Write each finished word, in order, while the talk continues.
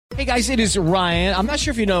Hey guys, it is Ryan. I'm not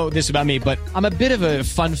sure if you know this about me, but I'm a bit of a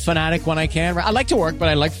fun fanatic when I can. I like to work, but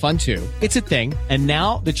I like fun too. It's a thing. And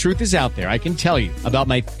now the truth is out there. I can tell you about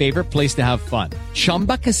my favorite place to have fun.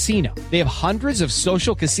 Chumba Casino. They have hundreds of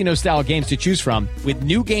social casino style games to choose from with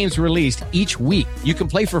new games released each week. You can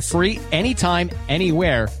play for free anytime,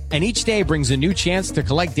 anywhere. And each day brings a new chance to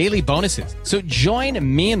collect daily bonuses. So join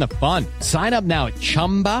me in the fun. Sign up now at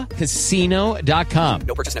ChumbaCasino.com.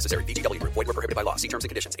 No purchase necessary. VGW Group. Void where prohibited by law. See terms and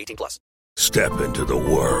conditions. 18+. Step into the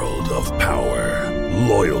world of power,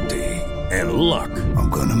 loyalty, and luck. I'm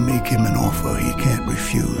gonna make him an offer he can't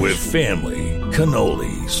refuse. With family,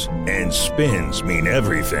 cannolis, and spins mean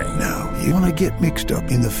everything. Now, you wanna get mixed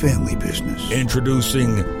up in the family business.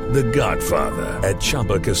 Introducing The Godfather at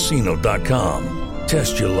ChumbaCasino.com.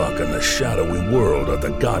 Test your luck in the shadowy world of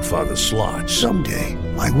The Godfather slot. Someday,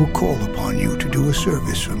 I will call upon you to do a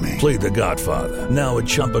service for me. Play The Godfather now at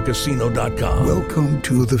ChumbaCasino.com. Welcome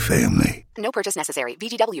to the family. No purchase necessary.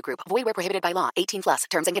 VGW Group. Void where prohibited by law. 18+.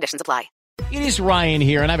 Terms and conditions apply. It is Ryan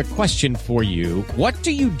here, and I have a question for you. What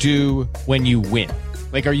do you do when you win?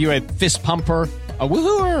 Like, are you a fist pumper, a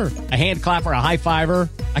woohooer, a hand clapper, a high fiver?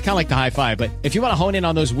 I kind of like the high five, but if you want to hone in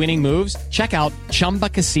on those winning moves, check out Chumba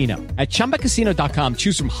Casino. At ChumbaCasino.com,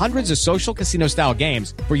 choose from hundreds of social casino style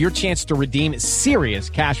games for your chance to redeem serious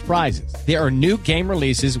cash prizes. There are new game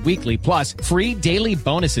releases weekly, plus free daily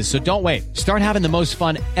bonuses. So don't wait. Start having the most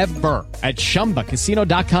fun ever at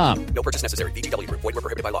ChumbaCasino.com. No purchase necessary. VGW Group. Void where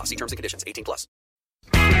prohibited by law. See terms and conditions. 18+.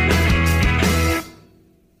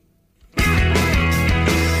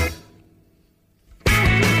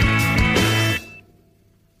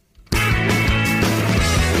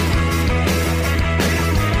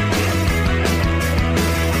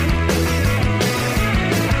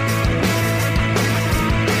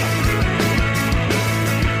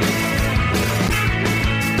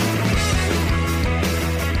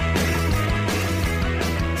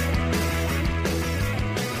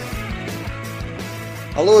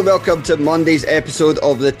 Hello and welcome to Monday's episode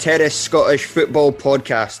of the Terrace Scottish Football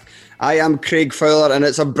Podcast. I am Craig Fowler and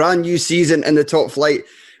it's a brand new season in the top flight.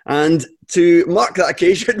 And to mark that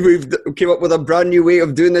occasion, we've came up with a brand new way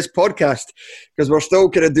of doing this podcast because we're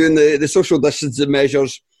still kind of doing the social distancing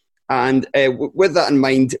measures. And with that in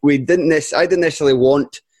mind, I didn't necessarily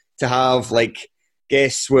want to have like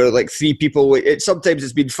guests where like three people. Sometimes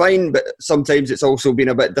it's been fine, but sometimes it's also been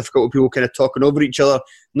a bit difficult with people kind of talking over each other,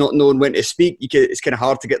 not knowing when to speak. It's kind of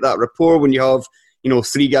hard to get that rapport when you have,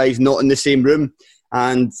 three guys not in the same room.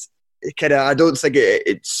 And I don't think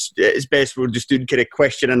it's best we're just doing kind of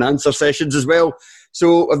question and answer sessions as well.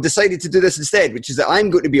 So I've decided to do this instead, which is that I'm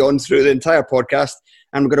going to be on through the entire podcast,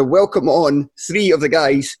 and I'm going to welcome on three of the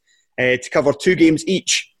guys to cover two games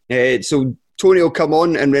each. So Tony will come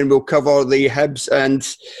on and then we'll cover the Hibs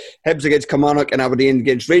against Kilmarnock and Aberdeen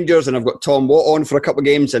against Rangers, and I've got Tom Watt on for a couple of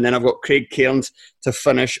games, and then I've got Craig Cairns to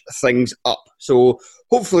finish things up. So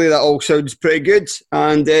hopefully that all sounds pretty good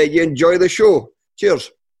and you enjoy the show.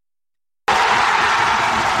 Cheers.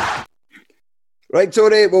 Right,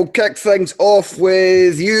 Tony, we'll kick things off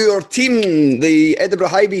with your team, the Edinburgh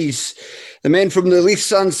Highbees, the men from the Leith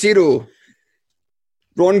San Siro,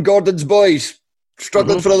 Ron Gordon's boys.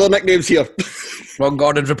 Struggling for other nicknames here. Ron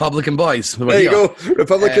Gordon's Republican Boys. There you go,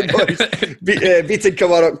 Republican Boys. Beating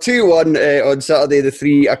Kilmarnock 2-1 on Saturday, the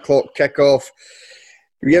 3 o'clock kickoff.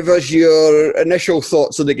 Give us your initial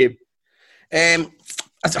thoughts on the game.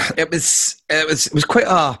 It was quite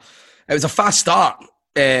a fast start,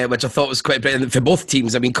 which I thought was quite brilliant for both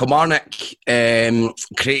teams. I mean, Kilmarnock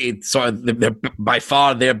created sort of by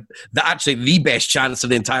far actually the best chance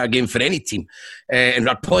of the entire game for any team, and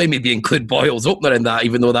I'd probably maybe include Boyle's opener in that,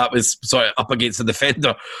 even though that was sort of up against the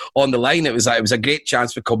defender on the line. It was a great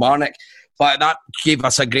chance for Kilmarnock, but that gave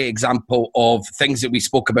us a great example of things that we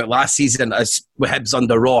spoke about last season as with Hibs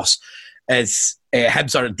under Ross. As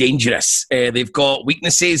Hibs are dangerous, they've got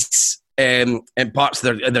weaknesses in parts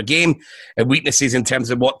of their game, and weaknesses in terms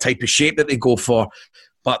of what type of shape that they go for.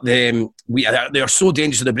 But they are so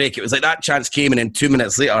dangerous in the break. It was like that chance came, and then 2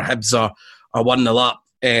 minutes later, Hibs are 1-0 up.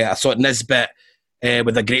 I saw Nisbet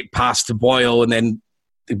with a great pass to Boyle, and then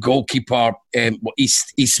the goalkeeper,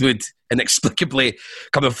 Eastwood, inexplicably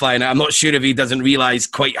coming flying out. I'm not sure if he doesn't realise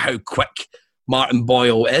quite how quick Martin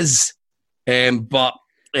Boyle is, but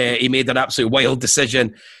he made an absolute wild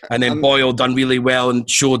decision, and then Boyle done really well and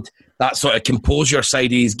showed that sort of composure side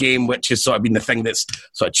of his game, which has sort of been the thing that's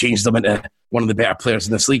sort of changed him into one of the better players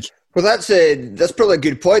in this league. Well, that's probably a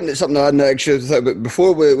good point. That's something I hadn't actually thought about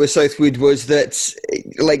before with Southwood, was that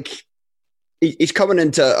like he's coming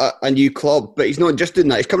into a new club, but he's not just doing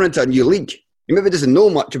that. He's coming into a new league. he maybe doesn't know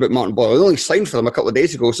much about Martin Boyle. He only signed for them a couple of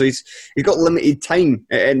days ago, so he's got limited time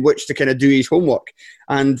in which to kind of do his homework.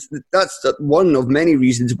 And that's one of many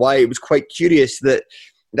reasons why it was quite curious that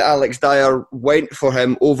Alex Dyer went for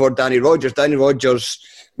him over Danny Rogers. Danny Rogers,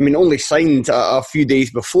 only signed a few days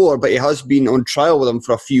before, but he has been on trial with him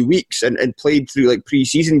for a few weeks and played through like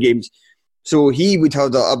pre-season games. So he would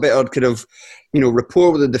have a better kind of,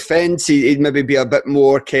 rapport with the defence. He'd maybe be a bit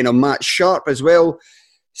more kind of match sharp as well.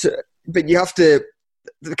 So, but you have to,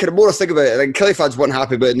 the kind of more I think about it, like Killie fans weren't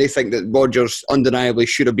happy about it, and they think that Rogers undeniably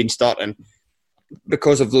should have been starting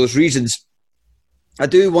because of those reasons. I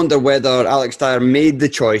do wonder whether Alex Dyer made the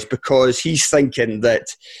choice because he's thinking that,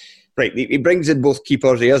 right, he brings in both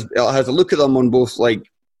keepers, he has a look at them on both, like,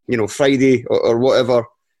 Friday or whatever,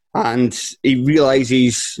 and he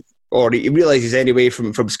realises anyway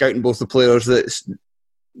from scouting both the players that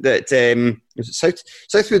is it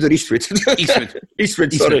Southwood or Eastwood?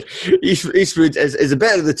 Eastwood, sorry. Eastwood is the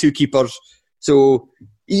better of the two keepers. So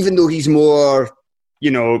even though he's more,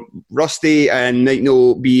 rusty and might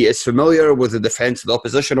not be as familiar with the defence of the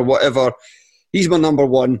opposition or whatever, he's my number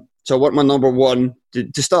one. So I want my number one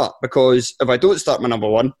to start, because if I don't start my number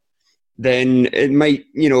one, then it might,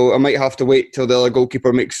 I might have to wait till the other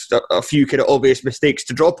goalkeeper makes a few kind of obvious mistakes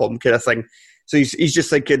to drop him, kind of thing. So he's just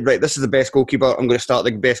thinking, right, this is the best goalkeeper, I'm going to start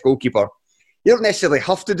the best goalkeeper. You don't necessarily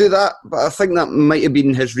have to do that, but I think that might have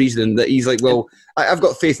been his reasoning, that he's like, well, I've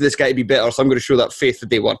got faith in this guy to be better, so I'm going to show that faith for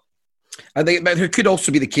day one. I think, but it could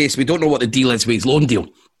also be the case, we don't know what the deal is with his loan deal.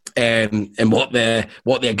 And what the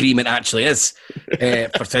agreement actually is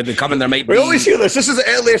for Saudi coming. There might be. We always hear this. This is the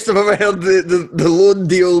earliest I've ever heard the loan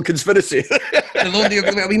deal conspiracy. The loan deal.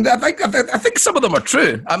 I think some of them are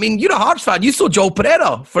true. You're a Hearts fan. You saw Joel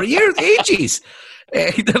Pereira for ages.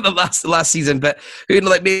 He did the last season, but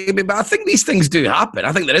maybe. But I think these things do happen.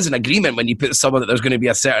 I think there is an agreement when you put someone that there's going to be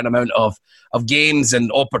a certain amount of games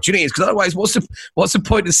and opportunities. Because otherwise, what's the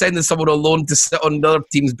point of sending someone on loan to sit on another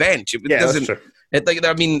team's bench? It doesn't. That's true.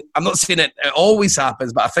 I'm not saying it always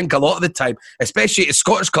happens, but I think a lot of the time, especially at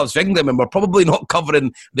Scottish clubs for England, when we're probably not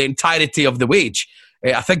covering the entirety of the wage,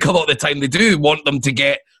 I think a lot of the time they do want them to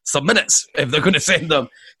get some minutes if they're going to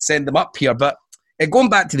send them up here. But going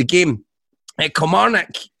back to the game,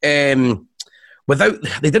 Kilmarnock,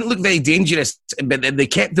 they didn't look very dangerous, but they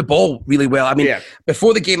kept the ball really well.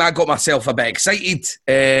 Before the game, I got myself a bit excited,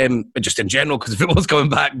 just in general, because the football's coming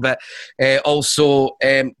back, but also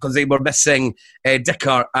because they were missing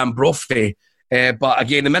Dicker and Brophy. But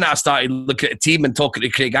again, the minute I started looking at the team and talking to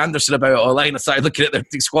Craig Anderson about it online, I started looking at their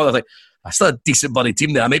squad. I was like, that's still a decent bloody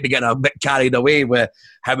team there. I might be getting a bit carried away with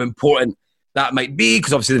how important that might be,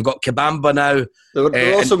 because obviously they've got Kabamba now.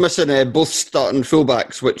 They're also missing both starting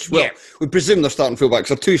fullbacks, which, we presume they're starting fullbacks.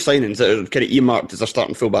 There are two signings that are kind of earmarked as their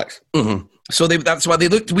starting fullbacks. Mm-hmm. So that's why they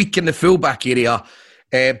looked weak in the fullback area.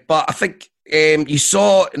 But I think you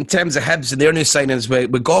saw in terms of Hibs and their new signings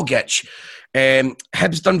with Gogic,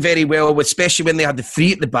 Hibs done very well, especially when they had the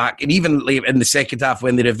three at the back, and even late in the second half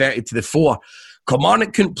when they reverted to the four.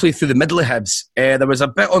 Kilmarnock couldn't play through the middle of Hibs. There was a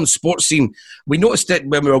bit on Sports Scene. We noticed it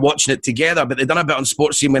when we were watching it together, but they done a bit on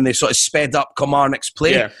Sports Scene when they sort of sped up Kilmarnock's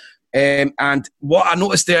play. Yeah. And what I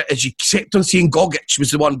noticed there is you kept on seeing Gogic was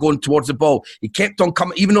the one going towards the ball. He kept on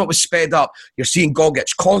coming, even though it was sped up, you're seeing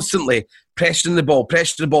Gogic constantly pressuring the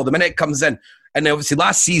ball. The minute it comes in. And obviously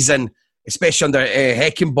last season, especially under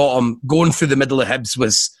Heckingbottom, going through the middle of Hibs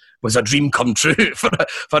was a dream come true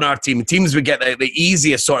for our team. Teams would get the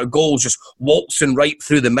easiest sort of goals, just waltzing right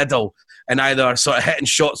through the middle and either sort of hitting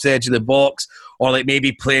shots at the edge of the box or like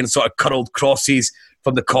maybe playing sort of curled crosses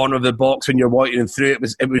from the corner of the box when you're watching through.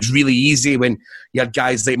 It was really easy when you had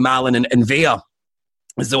guys like Malin and Vea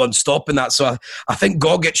as the one stopping that. So I think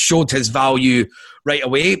Gogic showed his value right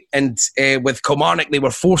away. And with Kilmarnock, they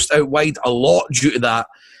were forced out wide a lot due to that.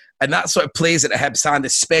 And that sort of plays at the Hibs' hand,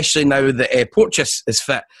 especially now that Porteous is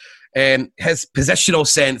fit. His positional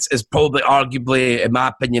sense is probably, arguably, in my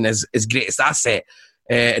opinion, his greatest asset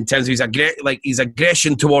in terms of his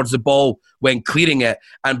aggression towards the ball when clearing it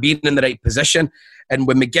and being in the right position. And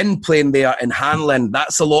with McGinn playing there and Hanlon,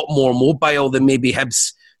 that's a lot more mobile than maybe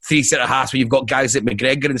Hibs' three centre-halves, where you've got guys like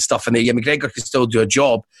McGregor and stuff in there. Yeah, McGregor can still do a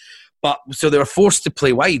job. But so they were forced to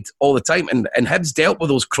play wide all the time. And Hibs dealt with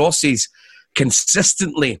those crosses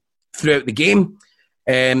consistently throughout the game.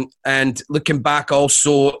 And looking back, I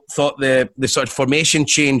also thought the sort of formation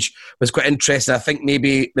change was quite interesting. I think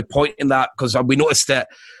maybe the point in that, because we noticed that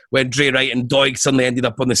when Dre Wright and Doig suddenly ended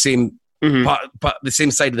up on the same the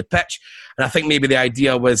same side of the pitch, and I think maybe the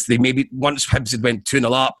idea was they maybe once Hibs had went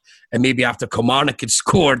 2-0 up, and maybe after Kilmarnock had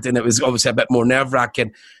scored, and it was obviously a bit more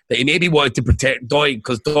nerve-wracking, that he maybe wanted to protect Doig,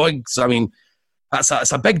 because Doig's,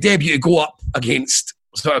 It's a big debut to go up against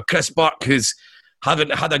sort of Chris Burke, who's had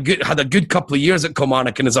a good couple of years at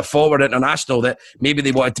Kilmarnock and is a forward international that maybe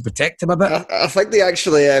they wanted to protect him a bit. I think they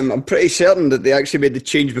actually, I'm pretty certain that they actually made the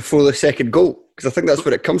change before the second goal, because I think that's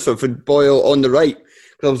where it comes from, for Boyle on the right.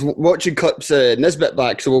 Because I was watching clips Nisbet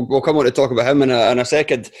back, so we'll come on to talk about him in a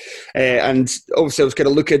second. And obviously I was kind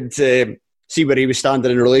of looking to see where he was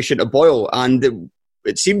standing in relation to Boyle, and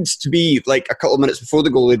it seems to be like a couple of minutes before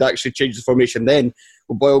the goal they'd actually changed the formation then,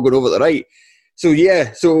 with Boyle going over the right. So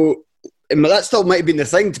yeah, that still might have been the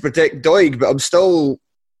thing to protect Doig, but I'm still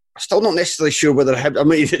not necessarily sure whether I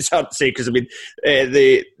mean, it's hard to say, because I mean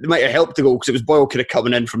they might have helped the goal because it was Boyle kind of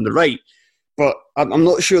coming in from the right, but I'm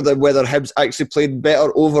not sure that whether Hibs actually played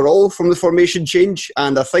better overall from the formation change,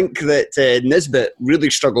 and I think that Nisbet really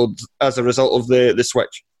struggled as a result of the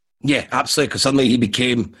switch. Yeah, absolutely, because suddenly he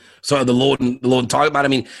became sort of the lone target man. I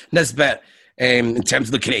mean, Nisbet, in terms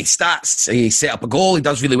of looking at his stats, he set up a goal. He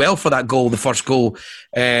does really well for that goal, the first goal.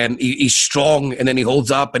 He's strong, and then he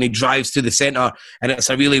holds up and he drives to the centre, and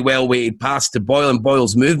it's a really well-weighted pass to Boyle, and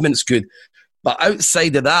Boyle's movement's good. But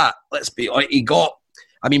outside of that,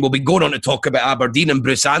 we'll be going on to talk about Aberdeen and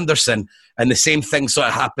Bruce Anderson, and the same thing sort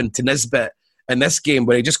of happened to Nisbet in this game,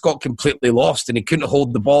 where he just got completely lost and he couldn't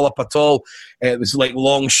hold the ball up at all. It was like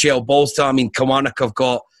long shell balls to him. I mean, Kilmarnock have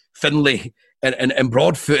got Finlay and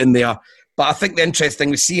Broadfoot in there. But I think the interesting,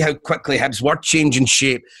 we see how quickly Hibs were changing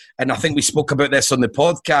shape. And I think we spoke about this on the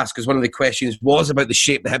podcast, because one of the questions was about the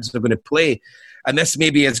shape the Hibs are going to play. And this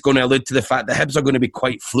maybe is going to allude to the fact that Hibs are going to be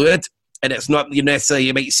quite fluid. And it's not necessarily,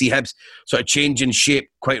 you might see Hibs sort of changing shape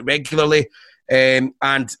quite regularly. And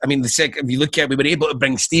I mean, if you look at it, we were able to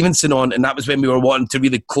bring Stevenson on, and that was when we were wanting to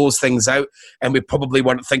really close things out, and we probably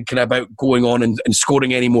weren't thinking about going on and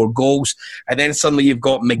scoring any more goals. And then suddenly you've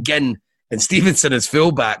got McGinn and Stevenson as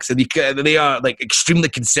fullbacks, and they are like extremely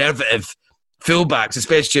conservative fullbacks,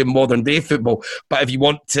 especially in modern day football. But if you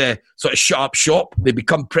want to sort of shut up shop, they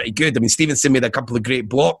become pretty good. I mean, Stevenson made a couple of great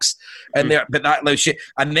blocks in there, but that allows shit.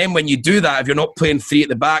 And then when you do that, if you're not playing three at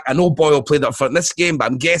the back, I know Boyle played up front in this game, but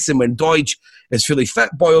I'm guessing when Doig is fully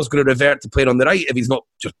fit, Boyle's going to revert to playing on the right if he's not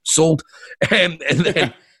just sold.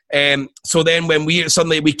 So then when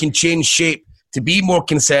we can change shape to be more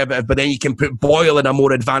conservative, but then you can put Boyle in a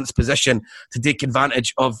more advanced position to take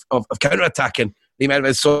advantage of counter-attacking.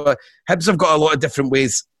 So Hibs have got a lot of different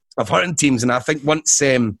ways of hurting teams, and I think once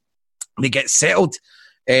they get settled,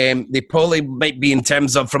 they probably might be, in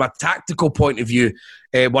terms of from a tactical point of view,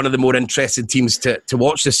 one of the more interesting teams to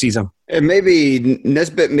watch this season. Maybe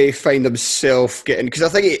Nisbet may find himself getting, because I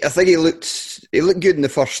think he looked good in the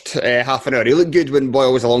first half an hour. He looked good when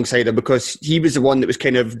Boyle was alongside him, because he was the one that was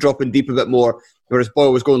kind of dropping deep a bit more, whereas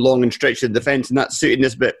Boyle was going long and stretching the defence, and that suited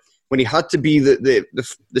Nisbet when he had to be the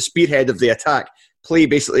spearhead of the attack. Play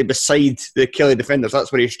basically beside the Kelly defenders.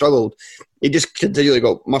 That's where he struggled. He just continually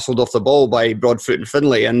got muscled off the ball by Broadfoot and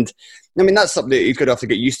Finlay. And I mean, that's something that you could have to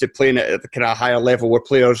get used to, playing at the kind of higher level where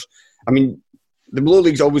players, I mean, the lower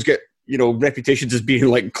leagues always get, reputations as being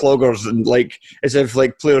like cloggers, and like as if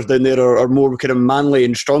like players down there are more kind of manly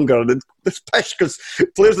and stronger. And it's pish, because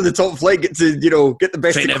players in the top flight get to, get the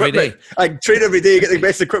best equipment. Train every day, get the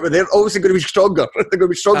best equipment. They're obviously going to be stronger. They're going to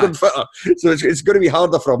be stronger and fitter. So it's going to be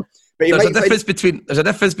harder for them. There's a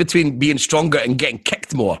difference between being stronger and getting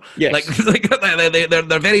kicked more. Yes.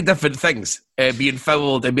 They're very different things. Being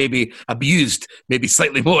fouled and maybe abused, maybe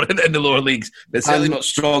slightly more in the lower leagues, but certainly not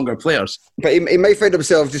stronger players. But he might find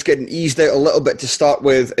himself just getting eased out a little bit to start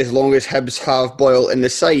with, as long as Hibs have Boyle in the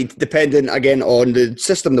side, depending again on the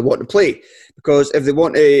system they want to play. Because if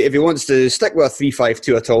he wants to stick with a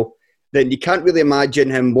 3-5-2 at all, then you can't really imagine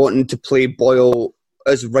him wanting to play Boyle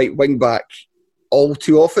as right wing back all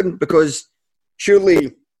too often, because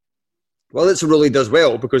surely, well, it's really does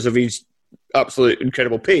well because of his absolute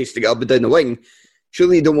incredible pace to get up and down the wing.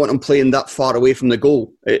 Surely you don't want him playing that far away from the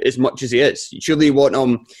goal as much as he is. Surely you want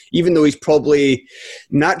him, even though he's probably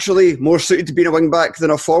naturally more suited to being a wing back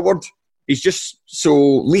than a forward, he's just so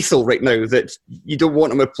lethal right now that you don't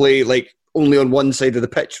want him to play like only on one side of the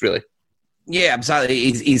pitch, really. Yeah,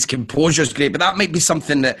 exactly. His composure is great, but that might be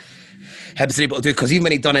something that Hibs are able to do, because even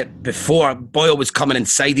when he'd done it before, Boyle was coming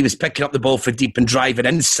inside, he was picking up the ball for deep and driving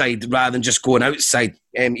inside rather than just going outside.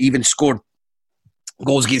 He even scored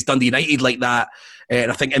goals against Dundee United like that, and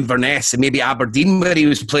I think Inverness and maybe Aberdeen, where he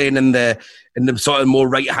was playing in the sort of more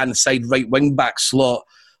right hand side, right wing back slot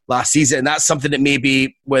last season. And that's something that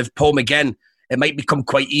maybe with Paul McGinn, it might become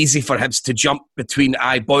quite easy for Hibs to jump between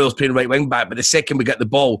Boyle's playing right wing back, but the second we get the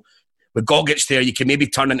ball with Gogic there, you can maybe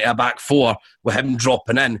turn into a back four with him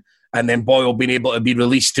dropping in. and then Boyle being able to be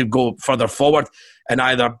released to go further forward and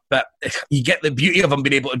either. But you get the beauty of him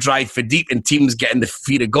being able to drive for deep and teams getting the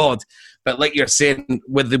fear of God. But like you're saying,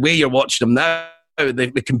 with the way you're watching him now,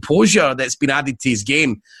 the composure that's been added to his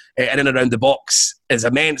game in and around the box is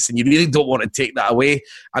immense, and you really don't want to take that away.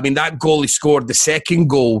 I mean, that goal he scored, the second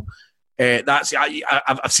goal,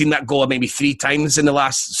 I've seen that goal maybe 3 times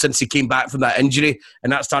since he came back from that injury,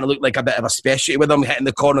 and that's starting to look like a bit of a specialty with him, hitting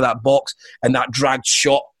the corner of that box and that dragged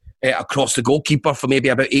shot across the goalkeeper for maybe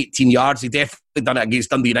about 18 yards. He definitely done it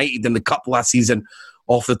against Dundee United in the Cup last season,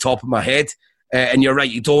 off the top of my head. And you're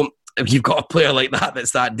right, if you've got a player like that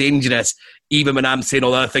that's that dangerous, even when I'm saying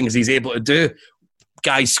all the other things he's able to do,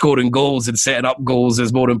 guys scoring goals and setting up goals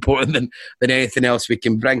is more important than anything else we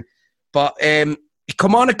can bring. But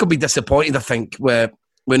Kilmarnock will be disappointed, I think, we're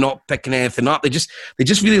not picking anything up. They just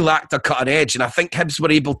really lacked a cutting edge, and I think Hibs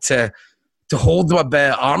were able to hold them a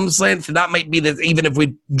bit at arm's length, and that might be that even if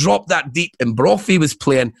we dropped that deep and Brophy was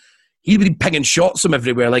playing, he'd be pinging shots from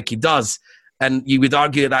everywhere like he does, and you would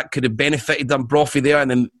argue that could have benefited them, Brophy there,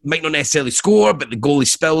 and then might not necessarily score, but the goalie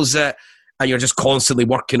spills it, and you're just constantly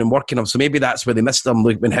working them. So maybe that's where they missed them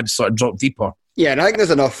when Hibs sort of dropped deeper. Yeah, and I think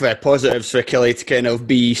there's enough positives for Killie to kind of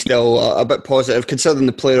be still a bit positive, considering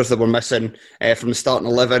the players that were missing from the starting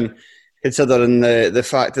 11, considering the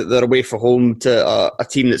fact that they're away from home to a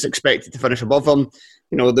team that's expected to finish above them.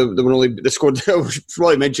 You know, they scored, I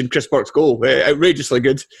probably mentioned Chris Burke's goal, outrageously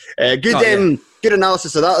good. Good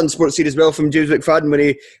analysis of that on Sports Seed as well from James McFadden, when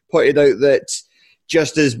he pointed out that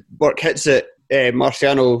just as Burke hits it,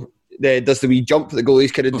 Marciano does the wee jump that the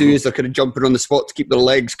goalies kind of do, is they're kind of jumping on the spot to keep their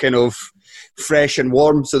legs kind of fresh and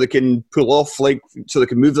warm so they can pull off, so they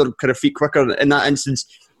can move their kind of feet quicker. In that instance,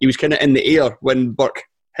 he was kind of in the air when Burke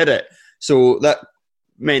hit it. So that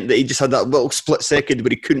meant that he just had that little split second where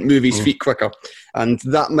he couldn't move his feet quicker. And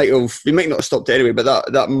that he might not have stopped it anyway,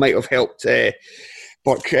 but that might have helped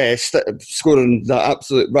Burke scoring that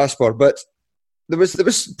absolute rasper. But there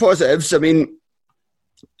was positives. I mean,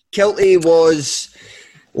 Kiltie was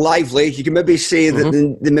lively. You can maybe say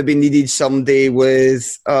that they maybe needed somebody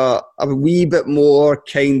with a wee bit more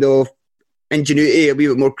kind of ingenuity, a wee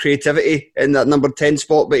bit more creativity in that number 10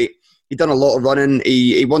 spot, but he done a lot of running.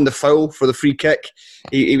 He won the foul for the free kick.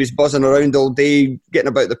 He was buzzing around all day, getting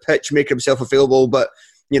about the pitch, making himself available, but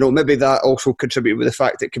you know, maybe that also contributed with the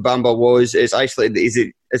fact that Kabamba was as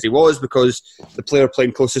isolated as he was, because the player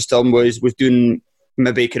playing closest to him was doing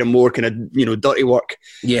maybe kind of more kind of, you know, dirty work.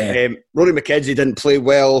 Yeah. Rory McKenzie didn't play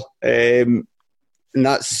well, and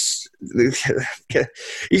that's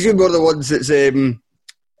he's one of the ones that's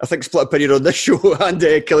I think split opinion on this show and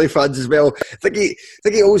Killie fans as well. I think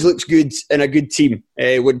he always looks good in a good team.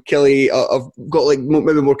 When Killie I've got like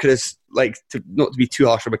maybe more kind of like not to be too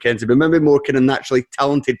harsh on McKenzie, but maybe more kind of naturally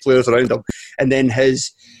talented players around him, and then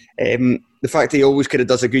his the fact that he always kind of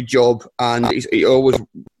does a good job and he always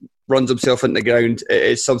runs himself into the ground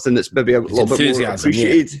is something that's maybe a little bit more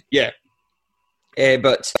appreciated. Yeah.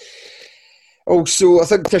 But also, I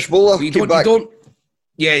think Tishbola came back.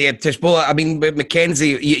 Yeah, Tishbola. I mean, with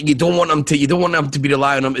McKenzie, you don't want him to be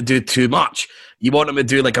relying on him to do too much. You want him to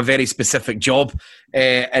do like a very specific job,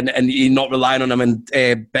 and you're not relying on him.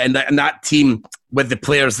 But in that team with the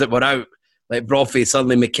players that were out, like Brophy,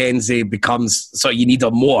 suddenly McKenzie becomes you need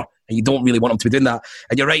him more, and you don't really want him to be doing that.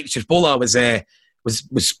 And you're right, Tishbola was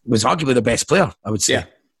arguably the best player, I would say. Yeah.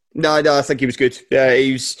 No, I think he was good. Yeah,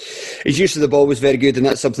 his use of the ball was very good, and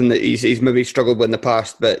that's something that he's maybe struggled with in the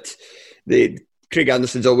past. But Craig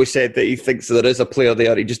Anderson's always said that he thinks that there is a player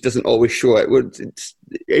there, he just doesn't always show it.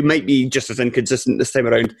 It might be just as inconsistent this time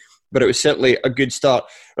around, but it was certainly a good start.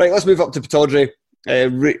 Right, let's move up to Pittodrie.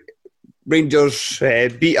 Rangers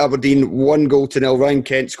beat Aberdeen 1-0. Ryan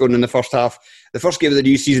Kent scoring in the first half. The first game of the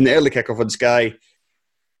new season, the early kick-off on Sky.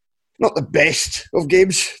 Not the best of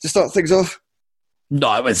games to start things off.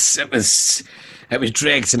 No, it was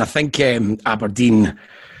dregs, and I think Aberdeen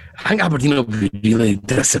will be really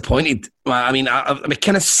disappointed. I mean,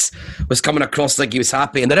 McInnes was coming across like he was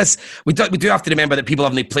happy, and we do have to remember that people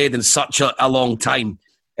haven't played in such a long time.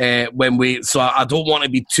 So I don't want to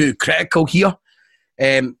be too critical here,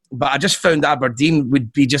 but I just found Aberdeen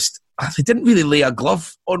would be they didn't really lay a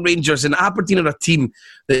glove on Rangers, and Aberdeen are a team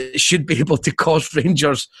that should be able to cause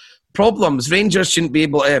Rangers problems. Rangers shouldn't be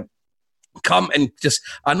able to come and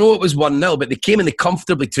I know it was 1-0, but they came and they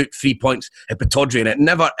comfortably took 3 points at Pittodrie, and it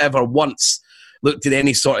never ever once looked at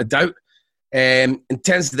any sort of doubt. In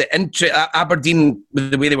terms of the entry, Aberdeen,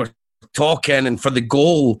 with the way they were talking and for the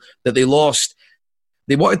goal that they lost,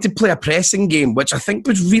 they wanted to play a pressing game, which I think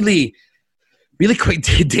was really, really quite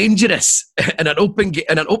dangerous in an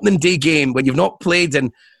opening day game when you've not played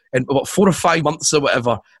in in about 4 or 5 months or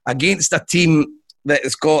whatever against a team that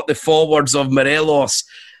has got the forwards of Morelos,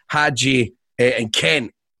 Hagi, and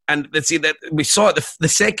Kent. And let's see that we saw it the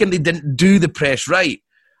second they didn't do the press right.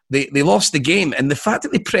 They lost the game, and the fact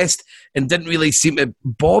that they pressed and didn't really seem to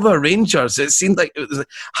bother Rangers, it seemed like it was a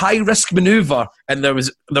high-risk manoeuvre, and there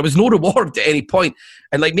was no reward at any point.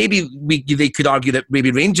 And like maybe they could argue that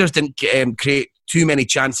maybe Rangers didn't create too many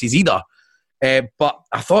chances either. But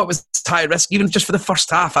I thought it was high risk, even just for the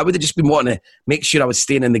first half. I would have just been wanting to make sure I was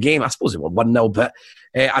staying in the game. I suppose it was 1-0, but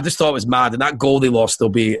I just thought it was mad. And that goal they lost, they'll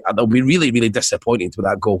be really, really disappointed with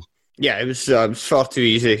that goal. Yeah, it was far too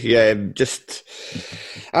easy. Yeah, just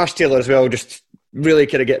Ash Taylor as well, just really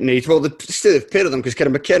kind of getting these. Well, still the pair of them, because kind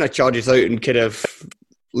of McKenna charges out and kind of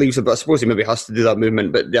leaves a bit. I suppose he maybe has to do that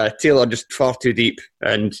movement, but yeah, Taylor just far too deep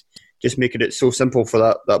and just making it so simple for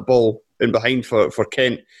that ball in behind for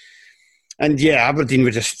Kent. And yeah, Aberdeen were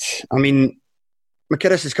just, I mean,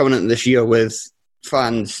 McInnes is coming into this year with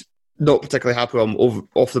fans not particularly happy with him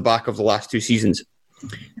off the back of the last 2 seasons.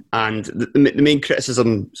 And the main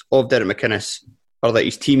criticisms of Derek McInnes are that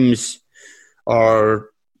his teams are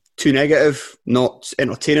too negative, not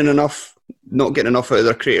entertaining enough, not getting enough out of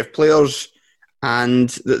their creative players, and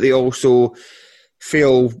that they also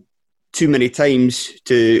fail too many times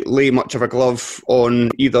to lay much of a glove on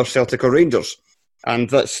either Celtic or Rangers. And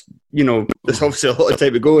that's, there's obviously a lot of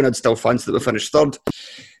time to go, and I'd still fancy that we finished third.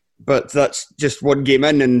 But that's just one game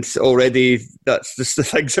in, and already that's just the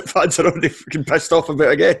things that fans are already freaking pissed off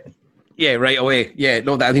about again. Yeah, right away. Yeah,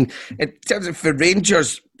 no, I mean, in terms of the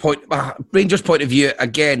Rangers' point of view,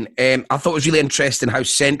 again, I thought it was really interesting how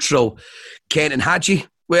central Kent and Hagi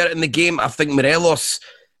were in the game. I think Morelos,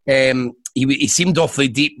 he seemed awfully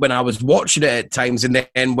deep when I was watching it at times, and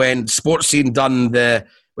then when Sportscene done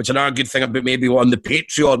which is another good thing about maybe on the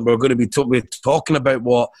Patreon, we're going to be talking about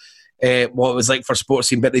what it was like for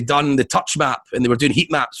Sportscene, but they done the touch map and they were doing heat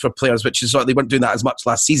maps for players, which is they weren't doing that as much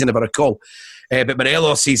last season, if I recall. But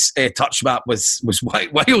Morelos' touch map was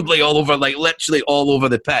wildly all over, like literally all over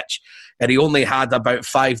the pitch, and he only had about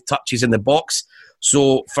 5 touches in the box.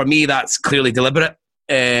 So for me, that's clearly deliberate.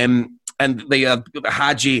 And they had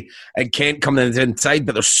Hagi and Kent coming inside,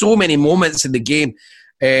 but there's so many moments in the game.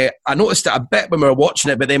 I noticed it a bit when we were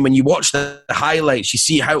watching it, but then when you watch the highlights, you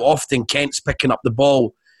see how often Kent's picking up the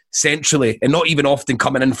ball centrally and not even often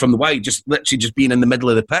coming in from the wide, just literally just being in the middle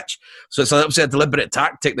of the pitch. So it's obviously a deliberate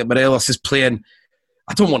tactic that Morelos is playing.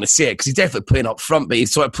 I don't want to say it because he's definitely playing up front, but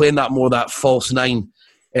he's sort of playing that false 9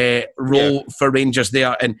 role for Rangers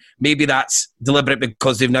there. And maybe that's deliberate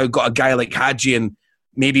because they've now got a guy like Hagi, and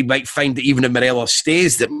maybe might find that even if Morelos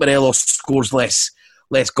stays, that Morelos scores less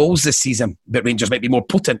goals this season, but Rangers might be more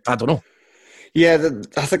potent. I don't know. Yeah,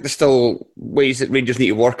 I think there's still ways that Rangers need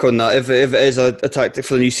to work on that if it is a tactic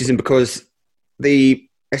for the new season, because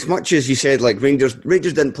as much as you said, like Rangers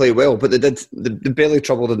didn't play well, but they barely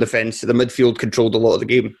troubled in defence. The midfield controlled a lot of the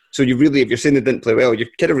game. So if you're saying they didn't play well, you're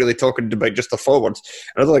kind of really talking about just the forwards.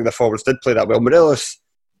 And I don't think the forwards did play that well. Morelos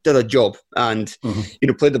did a job and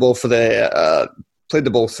played the ball played the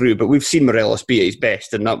ball through, but we've seen Morelos be at his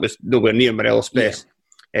best, and that was nowhere near Morelos' best.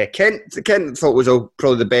 Kent thought was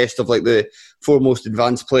probably the best of like the 4 most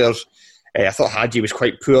advanced players. I thought Hagi was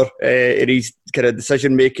quite poor in his kind of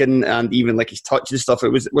decision making and even like his touch and stuff.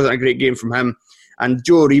 It wasn't a great game from him. And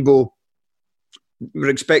Joe Aribo, we're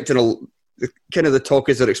expecting the talk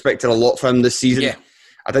is they're expecting a lot from him this season. Yeah.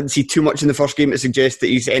 I didn't see too much in the first game to suggest that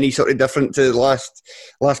he's any sort of different to the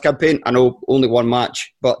last campaign. I know only 1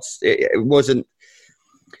 match, but it wasn't.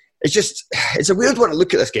 It's a weird one to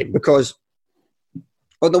look at this game because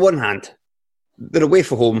on the one hand, they're away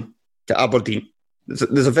from home to Aberdeen.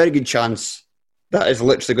 There's a very good chance that is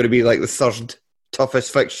literally going to be like the 3rd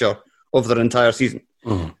toughest fixture of their entire season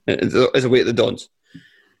as away at the Dons.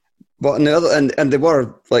 But on the other end, and they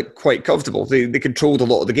were like quite comfortable. They controlled a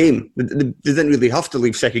lot of the game. They didn't really have to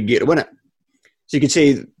leave second gear to win it. So you could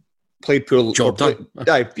say played poor. Job done.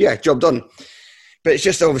 Yeah, job done. But it's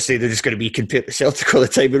just obviously they're just going to be compared to Celtic all the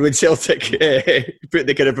time. And when Celtic put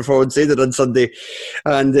the kind of performance they did on Sunday,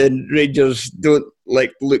 and then Rangers don't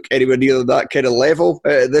look anywhere near that kind of level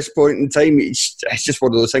at this point in time, it's just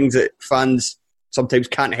one of those things that fans sometimes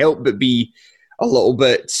can't help but be a little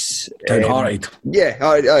bit downhearted.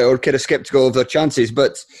 Or kind of sceptical of their chances.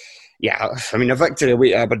 But yeah, I mean, a victory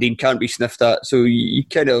away at Aberdeen can't be sniffed at. So you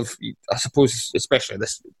kind of, I suppose, especially at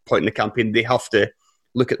this point in the campaign, they have to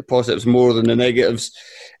look at the positives more than the negatives.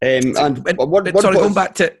 Going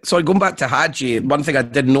back to Hagi, one thing I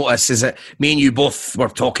did notice is that me and you both were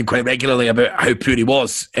talking quite regularly about how poor he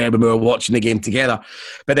was when we were watching the game together.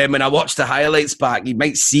 But then when I watched the highlights back, you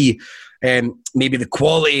might see maybe the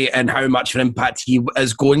quality and how much of an impact he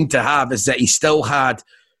is going to have is that he still had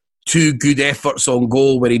 2 good efforts on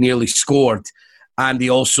goal where he nearly scored, and he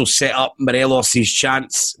also set up Morelos'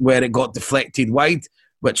 chance where it got deflected wide,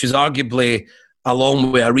 which is arguably,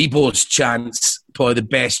 along with Aribo's chance, probably the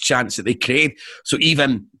best chance that they created. So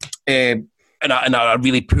even in a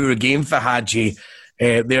really poor game for Hagi,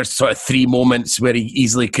 there's sort of 3 moments where he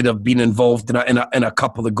easily could have been involved in a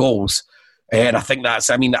couple of goals. And I think I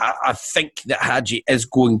think that Hagi is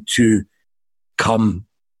going to come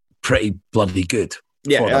pretty bloody good.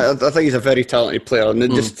 Yeah, I think he's a very talented player, and they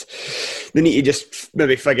need to just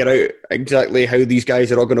maybe figure out exactly how these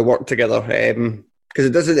guys are all going to work together. Because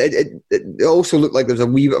it also looked like there's a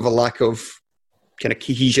wee bit of a lack of kind of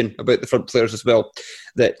cohesion about the front players as well.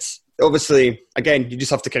 That obviously, again, you just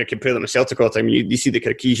have to kind of compare them to Celtic all the time. You see the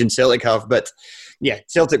kind of cohesion Celtic have, but yeah,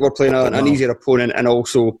 Celtic were playing an easier opponent, and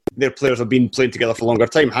also their players have been playing together for a longer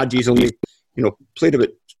time. Hagi's only, played about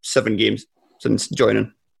 7 games since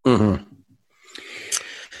joining. Mm-hmm.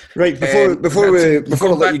 Right, before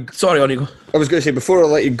I let you, sorry, on you go. I was going to say, before I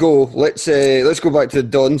let you go, let's go back to the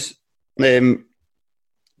Dons.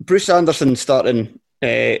 Bruce Anderson starting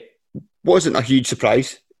wasn't a huge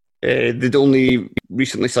surprise. They'd only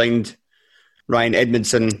recently signed Ryan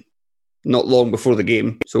Edmondson not long before the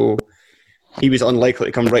game, so he was unlikely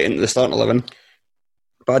to come right into the starting 11.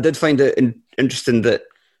 But I did find it interesting that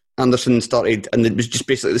Anderson started, and it was just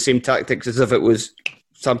basically the same tactics as if it was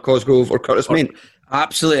Sam Cosgrove or Curtis Main.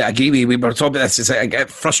 Absolutely, I agree with you. We were talking about this. It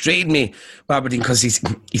frustrated me with Aberdeen because he's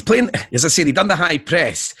playing, as I said, he done the high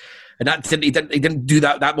press, and he didn't do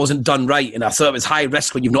that. That wasn't done right, and I thought it was high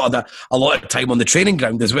risk when you've not had a lot of time on the training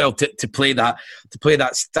ground as well to play that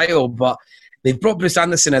style. But they've brought Bruce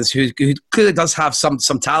Anderson as who clearly does have some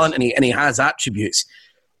talent, and he has attributes.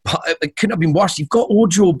 But it couldn't have been worse. You've got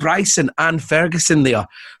Ojo, Bryson, and Ferguson there.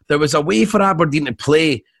 There was a way for Aberdeen to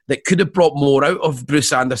play that could have brought more out of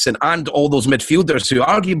Bruce Anderson and all those midfielders who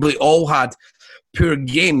arguably all had poor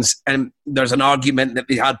games. And there's an argument that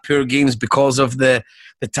they had poor games because of the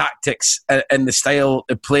tactics and the style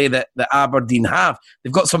of play that Aberdeen have.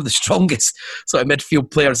 They've got some of the strongest sort of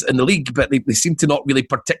midfield players in the league, but they seem to not really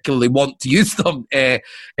particularly want to use them a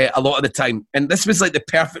lot of the time. And this was like the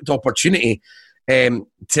perfect opportunity to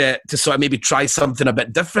sort of maybe try something a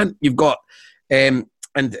bit different. You've got...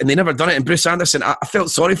 And they never done it. And Bruce Anderson, I felt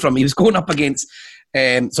sorry for him. He was going up against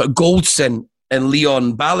sort of Goldson and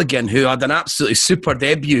Leon Balogun, who had an absolutely super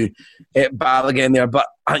debut at Balogun there. But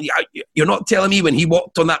you're not telling me when he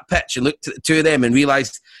walked on that pitch and looked at the two of them and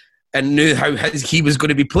realised and knew how he was going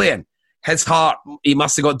to be playing. His heart, he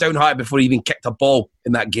must have got downhearted before he even kicked a ball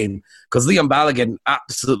in that game. Because Leon Balogun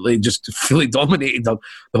absolutely just fully dominated the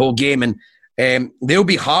whole game. And they'll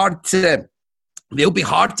be hard to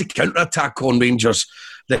counter-attack on Rangers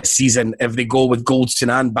this season if they go with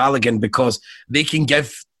Goldson and Balogun, because they can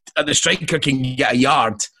give... The striker can get a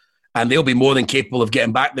yard, and they'll be more than capable of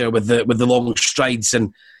getting back there with the long strides.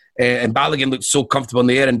 And Balogun looked so comfortable in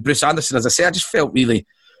the air. And Bruce Anderson, as I say, I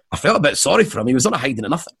felt a bit sorry for him. He was on a hiding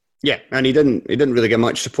at nothing. Yeah, and he didn't really get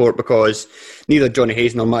much support because neither Johnny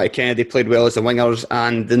Hayes nor Matty Kennedy played well as the wingers,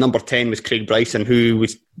 and the number 10 was Craig Bryson, who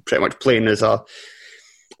was pretty much playing as a...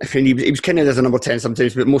 I mean, he was kind of as a number 10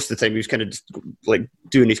 sometimes, but most of the time he was kind of just like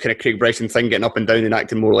doing his kind of Craig Bryson thing, getting up and down and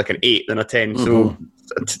acting more like an 8 than a 10.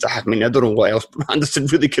 Mm-hmm. So, I mean, I don't know what else Anderson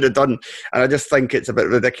really could have done. And I just think it's a bit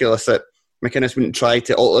ridiculous that McInnes wouldn't try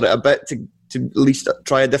to alter it a bit to at least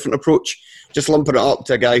try a different approach. Just lumping it up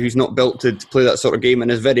to a guy who's not built to play that sort of game and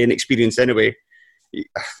is very inexperienced anyway.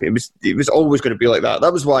 It was always going to be like that.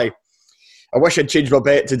 That was why I wish I'd changed my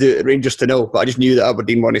bet to do it Rangers to 0, but I just knew that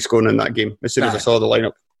Aberdeen weren't scoring in that game as soon as I saw the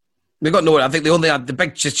lineup. They got nowhere. I think they only had the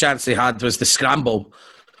big chance they had was the scramble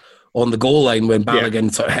on the goal line when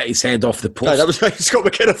Balogun sort of hit his head off the post. That was like Scott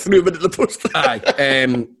McKenna threw him into the post.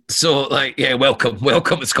 So,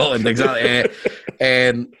 welcome to Scotland, exactly.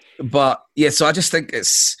 But yeah, so I just think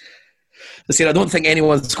it's... I don't think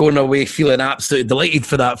anyone's going away feeling absolutely delighted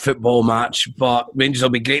for that football match, but Rangers will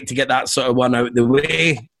be great to get that sort of one out of the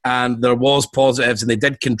way. And there was positives, and they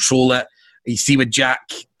did control it. You see with Jack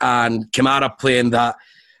and Kamara playing that.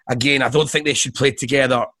 Again, I don't think they should play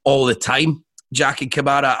together all the time, Jack and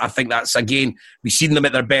Kamara. I think that's, again, we've seen them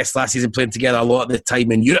at their best last season playing together a lot of the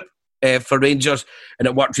time in Europe for Rangers, and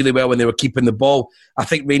it worked really well when they were keeping the ball. I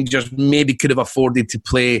think Rangers maybe could have afforded to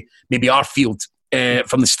play maybe Arfield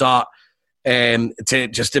from the start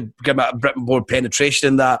to give a bit more penetration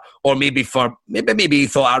in that, or maybe he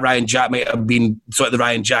thought Ryan Jack might have been sort of the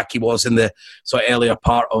Ryan Jack he was in the sort of earlier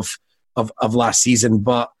part of last season.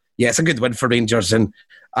 But yeah, it's a good win for Rangers. And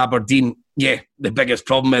Aberdeen, yeah, the biggest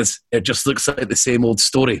problem is it just looks like the same old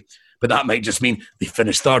story. but that might just mean they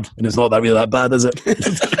finished third, and it's not really that bad, is it?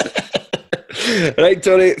 Right,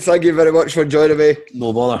 Tony, thank you very much for joining me.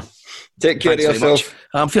 No bother. Take care of yourself.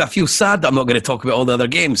 I feel sad that I'm not going to talk about all the other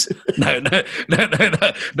games now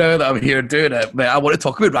that I'm here doing it. But I want to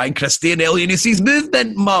talk about Ryan Christie and Elyounoussi's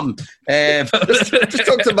movement, Mum. Just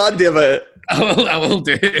talk to Mandy about it. I will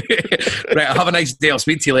do. Right, have a nice day. I'll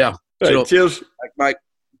speak to you later. Right, cheers. Bye.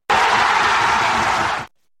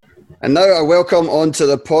 And now I welcome onto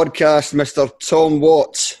the podcast Mr. Tom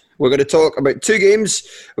Watts. We're going to talk about two games.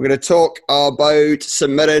 We're going to talk about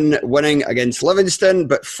St Mirren winning against Livingston.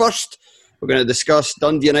 But first, we're going to discuss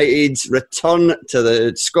Dundee United's return to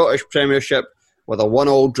the Scottish Premiership with a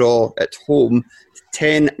 1-1 draw at home to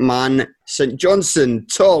 10-man St Johnstone.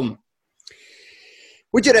 Tom,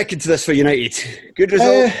 what do you reckon to this for United? Good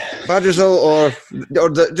result, bad result, or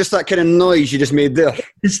just that kind of noise you just made there?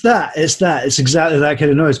 It's that. It's exactly that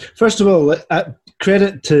kind of noise. First of all,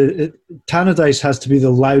 credit to Tannadice has to be the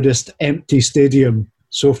loudest empty stadium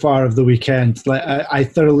so far of the weekend. Like I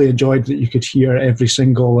thoroughly enjoyed that you could hear every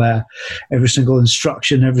single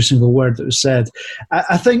instruction, every single word that was said.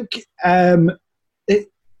 I think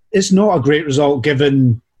it's not a great result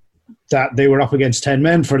given that they were up against 10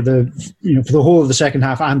 men for the whole of the second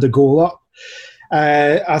half and a goal up.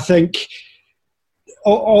 I think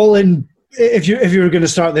all in. If you were going to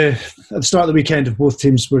start at the start of the weekend, if both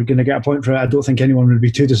teams were going to get a point for it, I don't think anyone would be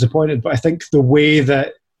too disappointed. But I think the way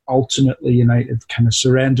that ultimately United kind of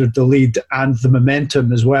surrendered the lead and the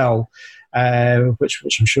momentum as well, which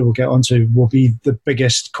I'm sure we'll get onto, will be the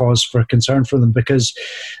biggest cause for concern for them, because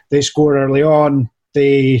they scored early on.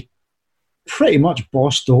 They pretty much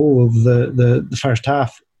bossed the whole of the first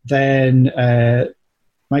half. Then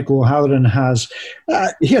Michael O'Halloran has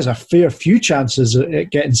a fair few chances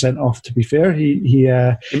at getting sent off, to be fair. He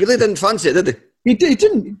really didn't fancy it, did he? He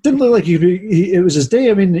didn't look like it was his day.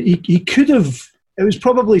 I mean, he could have. It was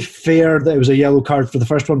probably fair that it was a yellow card for the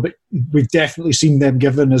first one, but we've definitely seen them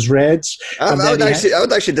given as reds. I would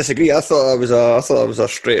actually disagree. I thought it was a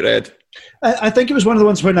straight red. I think it was one of the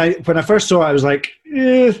ones when I first saw it, I was like,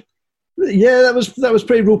 yeah, that was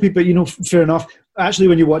pretty ropey, but fair enough. Actually,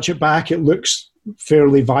 when you watch it back, it looks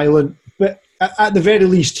fairly violent, but at the very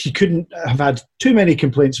least, he couldn't have had too many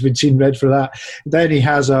complaints if he'd seen red for that. Then he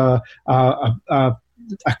has a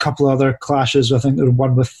couple of other clashes. I think there was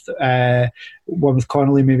one with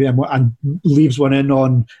Connolly maybe, and leaves one in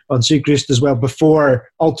on Siegrist as well, before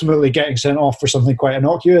ultimately getting sent off for something quite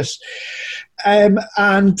innocuous. And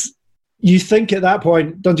you think at that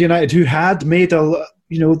point, Dundee United, who had made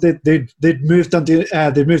they'd moved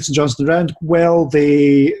St Johnstone around well.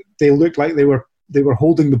 They looked like they were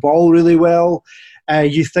holding the ball really well.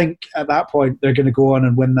 You think at that point they're going to go on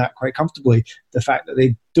and win that quite comfortably. The fact that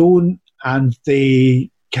they don't, and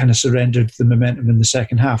they kind of surrendered the momentum in the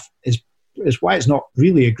second half, is why it's not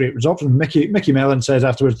really a great result for them. Mickey Mellon says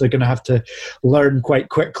afterwards they're going to have to learn quite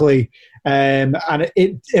quickly, and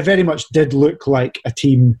it very much did look like a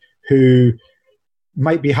team who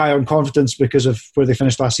might be high on confidence because of where they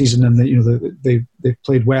finished last season, and they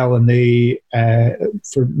played well, and they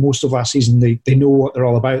for most of last season they know what they're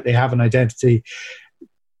all about. They have an identity,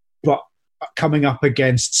 but coming up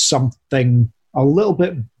against something a little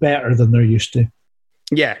bit better than they're used to.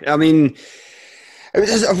 Yeah, I mean, it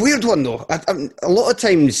was a weird one though. A lot of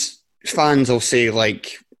times fans will say so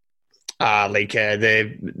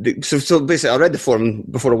basically, I read the forum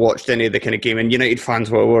before I watched any of the kind of game, and United fans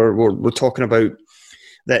were talking about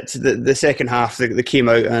that the second half they came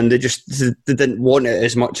out and they didn't want it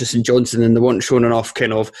as much as St Johnstone, and they weren't showing enough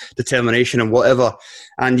kind of determination and whatever.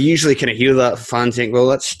 And you usually kind of hear that fans think,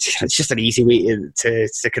 well, it's just an easy way to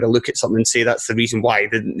kind of look at something and say that's the reason why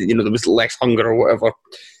there was less hunger or whatever.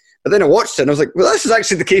 But then I watched it and I was like, well, this is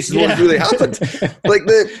actually the case of what really happened. Like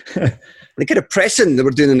the kind of pressing they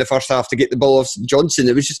were doing in the first half to get the ball off St Johnstone,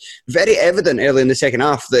 it was just very evident early in the second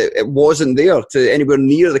half that it wasn't there to anywhere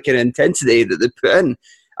near the kind of intensity that they put in.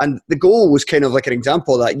 And the goal was kind of like an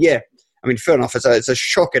example of that. Yeah, I mean, fair enough, it's a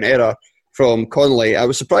shocking error from Connolly. I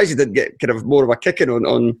was surprised he didn't get kind of more of a kicking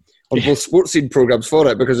on both sports scene programmes for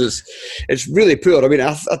it, because it's really poor. I mean,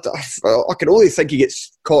 I can only think he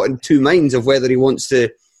gets caught in two minds of whether he wants to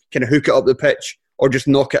kind of hook it up the pitch or just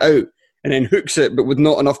knock it out, and then hooks it, but with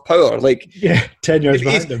not enough power. 10 yards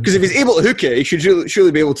behind him. Because if he's able to hook it, he should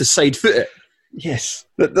surely be able to side foot it. Yes,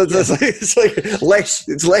 it's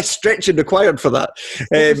less stretching required for that.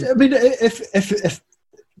 I mean, if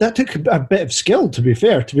that took a bit of skill, to be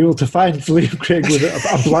fair, to be able to find Liam Craig with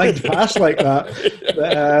a blind pass like that.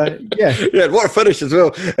 But, what a finish as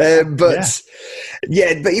well. But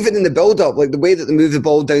even in the build-up, like the way that they move the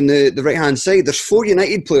ball down the right-hand side, there's 4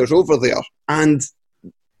 United players over there, and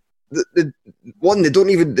they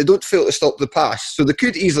don't fail to stop the pass. So they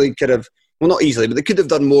could easily not easily, but they could have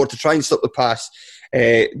done more to try and stop the pass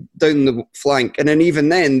down the flank. And then even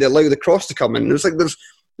then, they allow the cross to come in.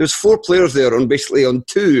 There's 4 players there on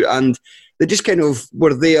 2, and they just kind of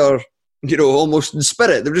were there, almost in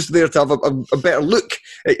spirit. They're just there to have a better look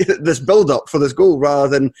at this build-up for this goal rather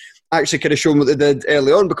than actually kind of showing what they did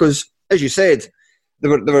early on. Because, as you said, they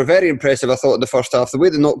were very impressive, I thought, in the first half. The way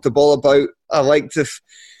they knocked the ball about, I liked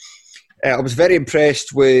I was very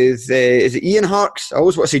impressed with, is it Ian Harkes? I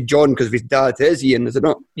always want to say John because of his dad. It is Ian, is it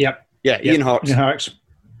not? Yep. Yeah, Ian Harkes. Ian Harkes.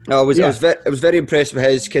 I was very impressed with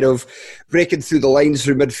his kind of breaking through the lines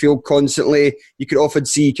through midfield constantly. You could often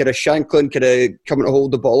see kind of Shanklin kind of coming to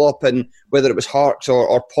hold the ball up, and whether it was Harkes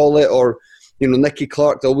or Pollitt or Nicky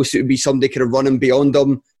Clark, there always would be somebody kind of running beyond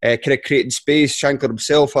them, kind of creating space. Shanklin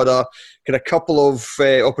himself had a kind of couple of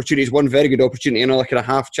opportunities, one very good opportunity, another kind of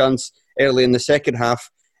half chance early in the second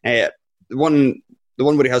half. The one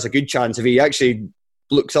where he has a good chance, if he actually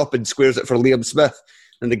looks up and squares it for Liam Smith,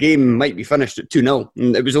 and the game might be finished at 2-0.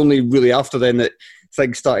 And it was only really after then that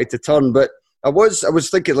things started to turn. But I was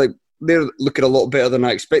thinking, like, they're looking a lot better than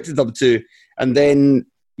I expected them to. And then,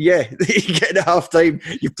 you get to half time,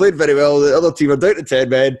 you've played very well, the other team are down to 10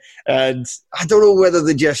 men, and I don't know whether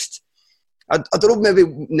they just... I don't know maybe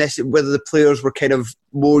whether the players were kind of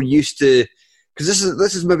more used to... Because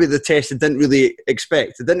this is maybe the test they didn't really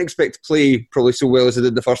expect. They didn't expect to play probably so well as they did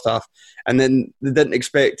in the first half, and then they didn't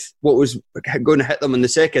expect what was going to hit them in the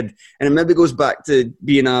second. And it maybe goes back to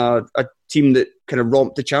being a team that kind of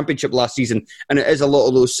romped the championship last season, and it is a lot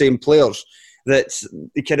of those same players that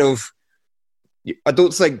they kind of... I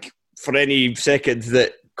don't think for any second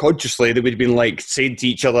that consciously they would have been like saying to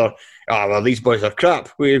each other, well, these boys are crap.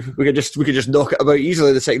 We could just knock it about easily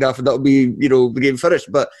in the second half and that'll be, the game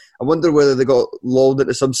finished. But I wonder whether they got lulled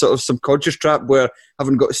into some sort of subconscious trap where,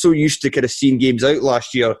 having got so used to kind of seeing games out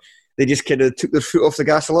last year, they just kind of took their foot off the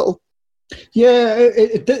gas a little. Yeah,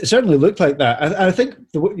 it certainly looked like that. I think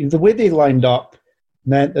the way they lined up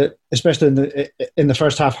meant that, especially in the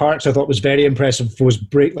first half, Harkes I thought was very impressive. Was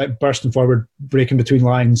bursting forward, breaking between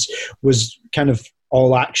lines, was kind of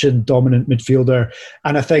all action, dominant midfielder.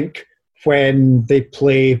 And I think when they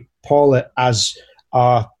play Pollitt as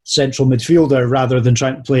a central midfielder rather than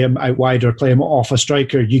trying to play him out wide or play him off a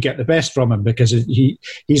striker, you get the best from him because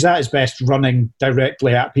he's at his best running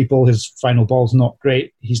directly at people. His final ball's not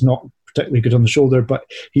great. He's not particularly good on the shoulder, but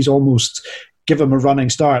he's almost... Give him a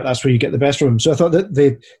running start, that's where you get the best from him. So I thought that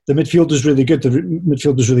the midfield was really good. The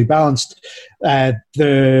midfield was really balanced.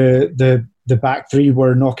 The back three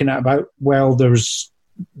were knocking it about well.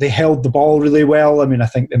 They held the ball really well. I mean, I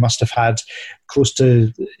think they must have had close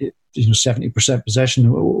to 70% possession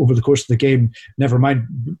over the course of the game. Never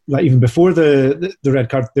mind, like even before the red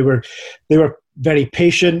card, they were very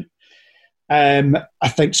patient. I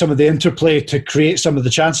think some of the interplay to create some of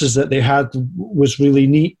the chances that they had was really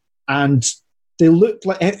neat, and they looked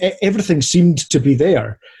like everything seemed to be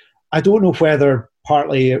there. I don't know whether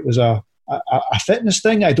partly it was a fitness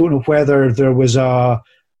thing. I don't know whether there was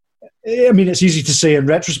it's easy to say in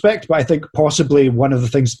retrospect, but I think possibly one of the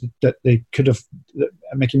things that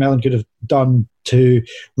Mickey Mellon could have done to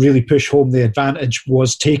really push home the advantage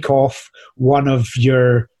was take off one of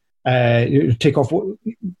your take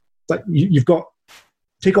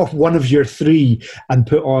off one of your three and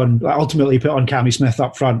ultimately put on Cammy Smith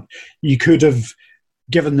up front. You could have,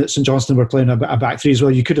 given that St Johnstone were playing a back three as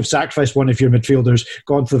well, you could have sacrificed one of your midfielders,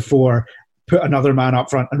 gone to the fore, put another man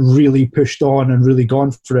up front and really pushed on and really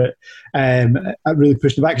gone for it, really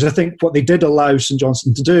pushed them back. Because I think what they did allow St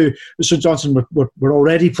Johnstone to do was St Johnstone were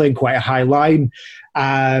already playing quite a high line,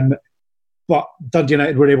 but Dundee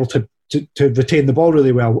United were able to retain the ball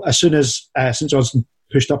really well. As soon as St Johnstone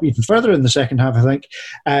pushed up even further in the second half, I think,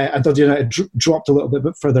 and Dundee United dropped a little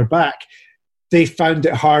bit further back, they found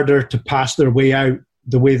it harder to pass their way out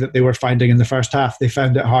the way that they were finding in the first half. They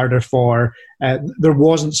found it harder there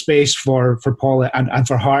wasn't space for Pollitt and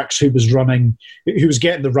for Harkes, who was getting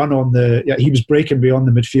the run on he was breaking beyond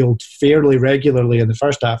the midfield fairly regularly in the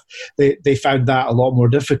first half. They found that a lot more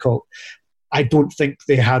difficult. I don't think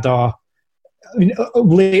they had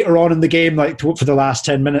later on in the game, for the last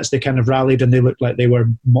 10 minutes, they kind of rallied and they looked like they were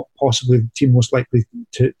possibly the team most likely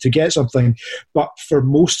to get something. But for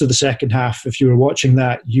most of the second half, if you were watching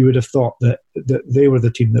that, you would have thought that they were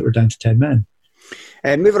the team that were down to 10 men.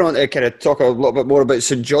 Moving on to kind of talk a little bit more about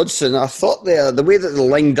St Johnstone, I thought the way that they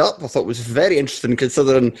lined up, I thought was very interesting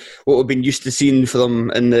considering what we've been used to seeing for them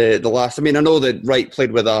in the last. I mean, I know that Wright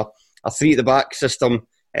played with a three at the back system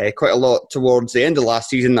quite a lot towards the end of last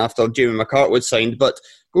season after Jamie McCart was signed, but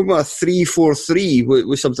going with a 3-4-3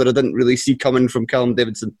 was something I didn't really see coming from Callum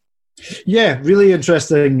Davidson. Yeah, really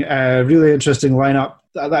interesting lineup.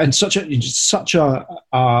 And such a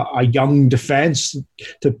young defence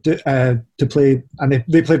to play, and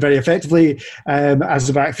they played very effectively as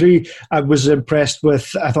the back three. I was impressed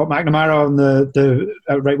with. I thought McNamara on the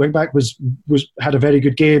right wing back had a very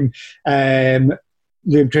good game. Liam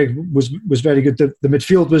Craig was very good. The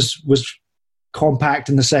midfield was compact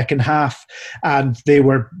in the second half, and they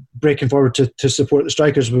were breaking forward to support the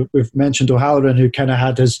strikers. We've mentioned O'Halloran, who kind of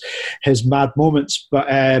had his mad moments, but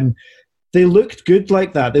they looked good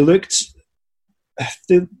like that.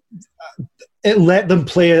 It let them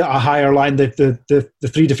play a higher line. The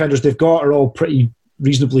three defenders they've got are all pretty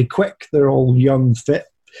reasonably quick. They're all young, fit,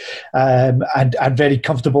 and very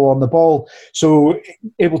comfortable on the ball. So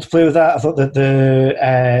able to play with that. I thought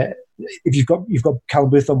that if you've got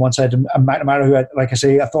Callum Booth on one side and McNamara, who, like I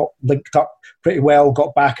say, I thought linked up pretty well,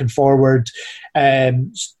 got back and forward,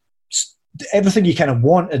 everything you kind of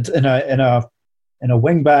wanted in a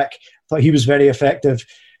wing back. I thought he was very effective.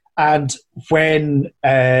 And when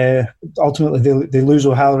ultimately they lose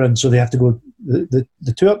O'Halloran, so they have to go the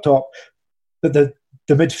two up top, but the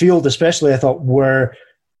midfield especially, I thought, were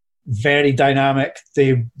very dynamic.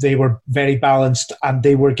 They were very balanced, and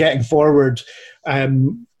they were getting forward. I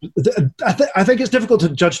think it's difficult to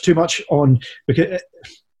judge too much on, because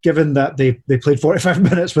given that they played 45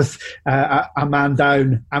 minutes with a man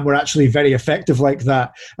down and were actually very effective like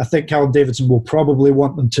that. I think Callum Davidson will probably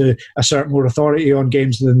want them to assert more authority on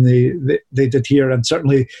games than they did here, and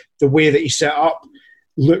certainly the way that he set up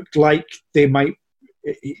looked like he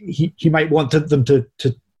might want them to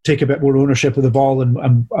take a bit more ownership of the ball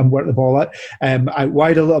and work the ball out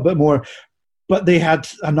wide a little bit more. But they had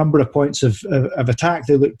a number of points of attack.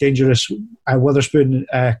 They looked dangerous. Witherspoon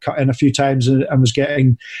cut in a few times and was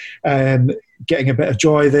getting a bit of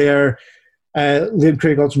joy there. Liam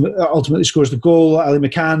Craig ultimately scores the goal. Ali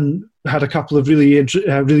McCann had a couple of really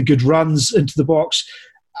good runs into the box.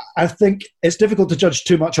 I think it's difficult to judge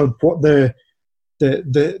too much on what the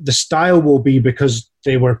style will be, because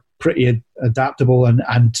they were pretty adaptable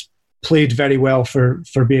and played very well for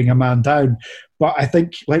being a man down. But I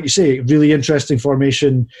think, like you say, really interesting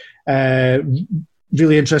formation,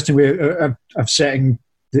 really interesting way of setting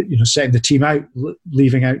the team out,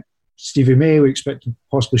 leaving out Stevie May. We expected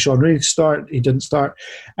possibly Sean Ray to start. He didn't start.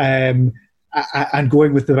 And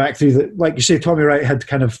going with the back three that, like you say, Tommy Wright had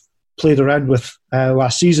kind of played around with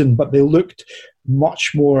last season, but they looked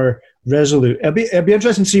much more resolute. It'd be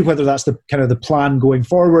interesting to see whether that's the kind of the plan going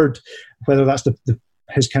forward, whether that's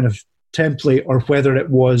his kind of template, or whether it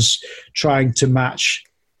was trying to match,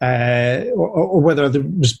 or whether it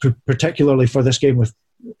was particularly for this game with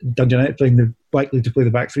Dundee United likely to play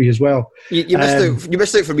the back three as well. You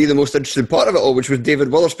missed out for me the most interesting part of it all, which was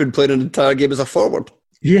David Witherspoon playing an entire game as a forward.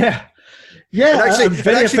 Yeah, and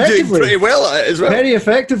actually doing pretty well at it as well. Very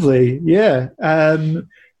effectively, yeah. I mean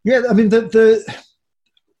the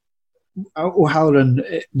O'Halloran,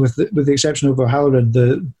 with the exception of O'Halloran,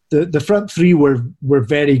 the front three were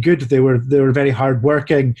very good. They were very hard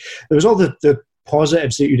working. There was all the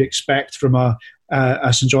positives that you'd expect from a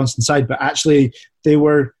St Johnstone side, but actually they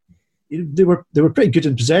were pretty good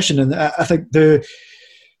in possession, and I think they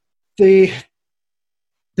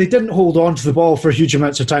didn't hold on to the ball for huge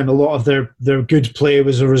amounts of time. A lot of their good play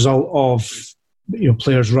was a result of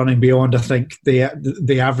players running beyond. I think they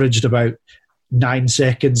averaged about 9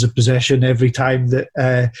 seconds of possession every time that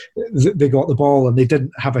they got the ball, and they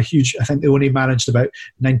didn't have a huge. I think they only managed about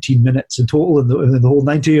 19 minutes in total in the whole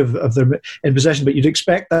 90 of their in possession. But you'd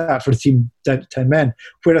expect that for a team down to 10 men.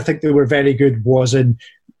 Where I think they were very good was they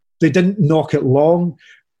didn't knock it long,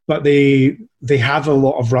 but they have a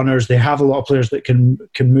lot of runners. They have a lot of players that can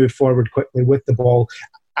move forward quickly with the ball,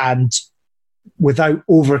 and without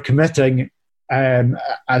overcommitting,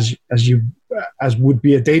 as would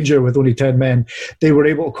be a danger with only 10 men, they were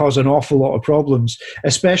able to cause an awful lot of problems,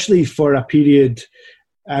 especially for a period,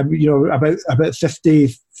 about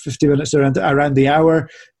 50 minutes around the hour.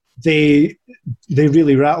 They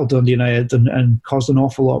really rattled Dundee United and caused an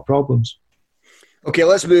awful lot of problems. Okay,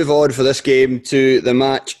 let's move on for this game to the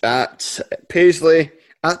match at Paisley.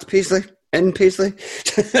 In Paisley?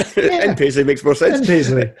 Yeah. In Paisley makes more sense. In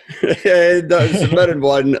Paisley. That's Mirren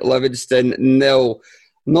 1, Livingston 0.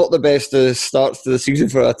 Not the best starts to the season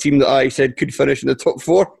for a team that I said could finish in the top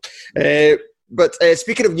 4. But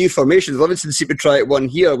speaking of new formations, Livingston seemed to try it one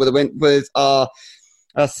here, where they went with a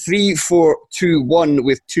 3-4-2-1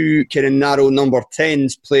 with two kind of narrow number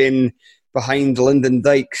 10s playing behind Lyndon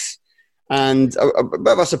Dykes. And a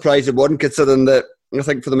bit of a surprising one, considering that I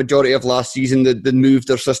think for the majority of last season they moved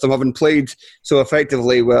their system, having played so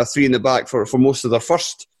effectively with a 3 in the back for most of their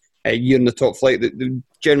first year in the top flight. They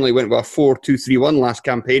generally went with a 4-2-3-1 last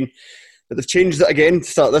campaign, but they've changed it again to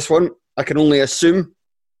start this one. I can only assume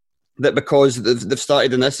that because they've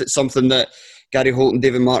started in this, it's something that Gary Holt and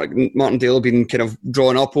David Martindale have been kind of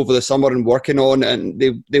drawing up over the summer and working on, and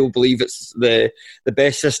they will believe it's the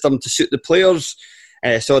best system to suit the players.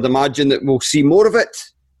 So I'd imagine that we'll see more of it,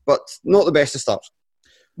 but not the best of starts.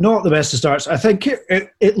 Not the best of starts. I think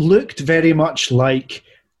it looked very much like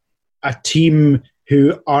a team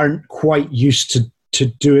who aren't quite used to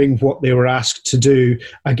doing what they were asked to do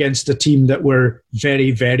against a team that were very,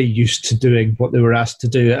 very used to doing what they were asked to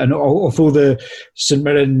do. And although the St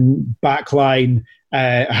Mirren backline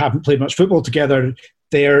haven't played much football together,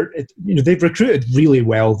 they've recruited really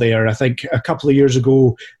well there. I think a couple of years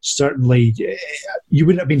ago, certainly, you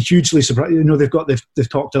wouldn't have been hugely surprised. They've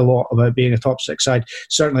talked a lot about being a top six side.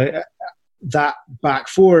 Certainly, that back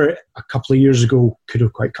four a couple of years ago could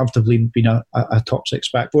have quite comfortably been a top six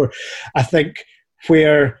back four. I think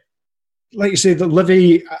where, like you say, that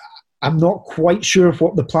Livy, I'm not quite sure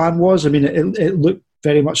what the plan was. I mean, it looked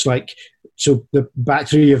very much like, so the back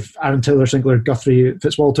three of Aaron Taylor-Sinclair, Guthrie,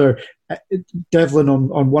 Fitzwalter, Devlin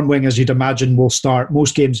on one wing, as you'd imagine, will start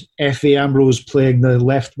most games. F.A. Ambrose playing the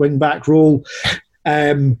left wing back role.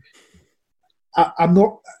 I'm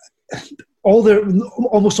not.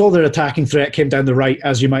 Almost all their attacking threat came down the right,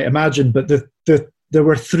 as you might imagine. But there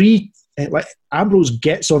were three. Like Ambrose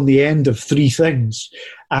gets on the end of three things,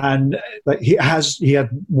 and he had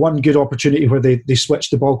one good opportunity where they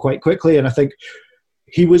switched the ball quite quickly, and I think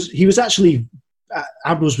he was actually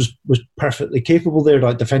Ambrose was perfectly capable there,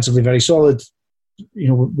 like defensively very solid,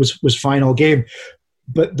 was fine all game,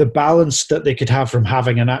 but the balance that they could have from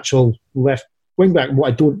having an actual left wing back, what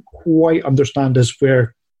I don't quite understand is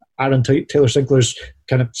where Aaron Taylor-Sinclair's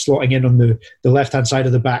kind of slotting in on the left hand side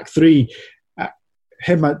of the back three.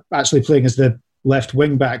 Him actually playing as the left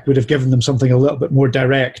wing back would have given them something a little bit more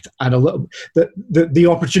direct, and a little the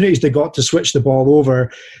opportunities they got to switch the ball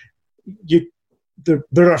over. There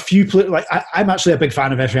are a few like I'm actually a big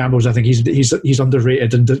fan of F.A. Ambrose. I think he's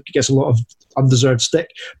underrated and gets a lot of undeserved stick.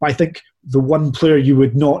 But I think the one player you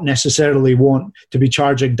would not necessarily want to be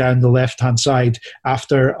charging down the left hand side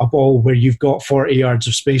after a ball where you've got 40 yards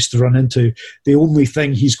of space to run into, the only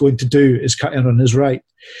thing he's going to do is cut in on his right.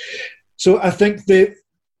 So I think they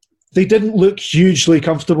didn't look hugely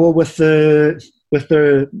comfortable with the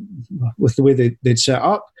way they'd set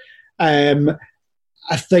up.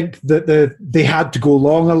 I think that they had to go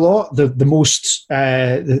long a lot. I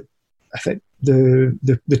think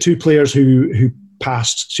the two players who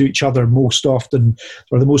passed to each other most often,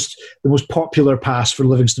 or the most popular pass for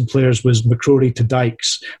Livingston players, was McCrory to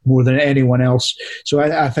Dykes more than anyone else. So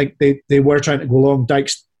I think they were trying to go long.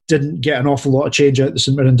 Dykes didn't get an awful lot of change out of the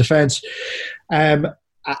St Mirren defence, and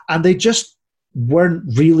they just weren't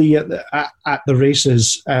really at the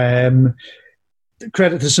races.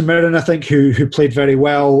 Credit to St Mirren, I think, who played very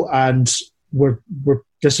well and were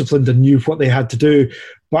disciplined and knew what they had to do.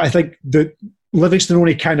 But I think that Livingston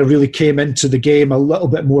only kind of really came into the game a little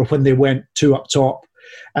bit more when they went two up top.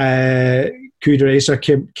 Kuderesa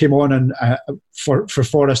came on and for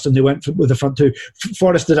Forrest, and they went with the front two.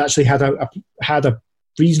 Forrest had actually had a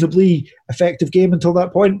reasonably effective game until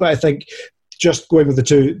that point, but I think just going with the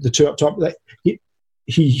two up top,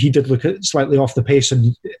 he did look slightly off the pace,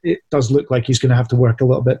 and it does look like he's going to have to work a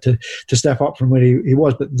little bit to step up from where he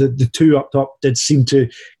was. But the two up top did seem to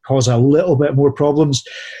cause a little bit more problems.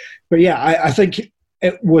 But yeah, I think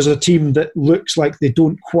it was a team that looks like they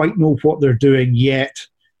don't quite know what they're doing yet,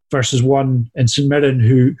 versus one in St Mirren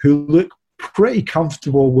who look pretty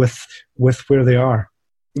comfortable with where they are.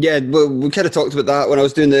 Yeah, well, we kind of talked about that when I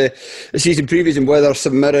was doing the season previews, and whether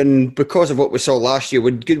St Mirren, because of what we saw last year,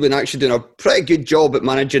 with Goodwin actually doing a pretty good job at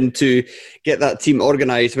managing to get that team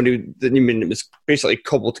organised when it was basically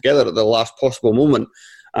cobbled together at the last possible moment.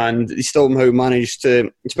 And he still somehow managed to,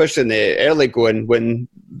 especially in the early going, when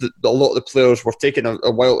a lot of the players were taking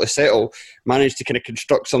a while to settle, managed to kind of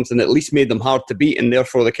construct something that at least made them hard to beat, and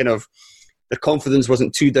therefore the confidence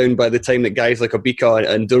wasn't too down by the time that guys like Obika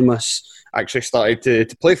and Durmus actually started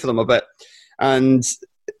to play for them a bit. And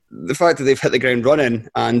the fact that they've hit the ground running,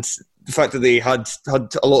 and the fact that they had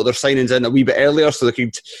a lot of their signings in a wee bit earlier so they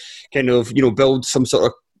could kind of, build some sort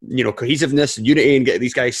of, cohesiveness and unity and get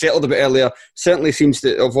these guys settled a bit earlier, certainly seems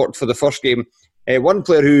to have worked for the first game. One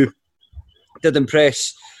player who did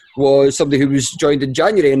impress was somebody who was joined in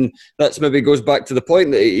January, and that's maybe goes back to the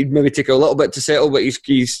point that he'd maybe take a little bit to settle, but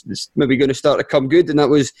he's maybe going to start to come good, and that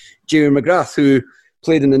was Jamie McGrath, who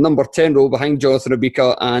played in the number 10 role behind Jonathan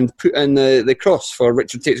Obika and put in the cross for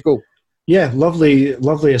Richard Tate's goal. Yeah, lovely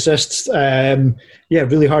assists.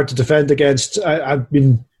 Really hard to defend against. I've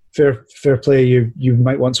been fair play. You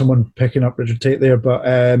might want someone picking up Richard Tate there, but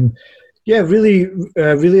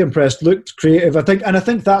really impressed. Looked creative, I think, and I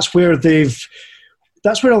think that's where all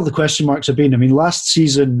the question marks have been. I mean, last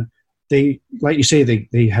season they, like you say,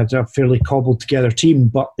 they had a fairly cobbled together team,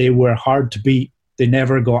 but they were hard to beat. They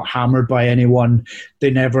never got hammered by anyone.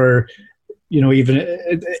 They never, even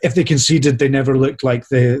if they conceded, they never looked like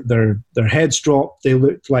their heads dropped. They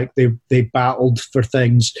looked like they battled for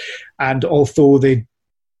things. And although they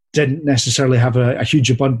didn't necessarily have a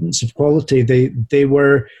huge abundance of quality, they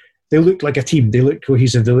looked like a team. They looked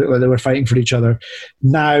cohesive. They looked like they were fighting for each other.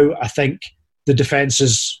 Now, I think the defence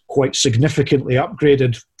is quite significantly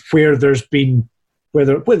upgraded. Where there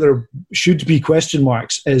should be question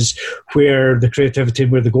marks is where the creativity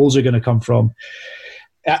and where the goals are going to come from.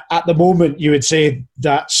 At the moment, you would say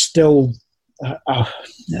that's still a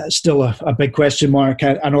big question mark.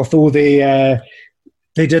 And although they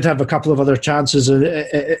did have a couple of other chances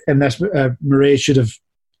in this, Junior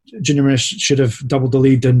Murray should have doubled the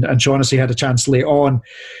lead, and Shaughnessy had a chance late on.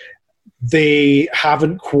 They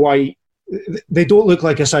haven't quite. They don't look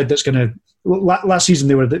like a side that's going to. Last season,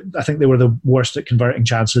 I think they were the worst at converting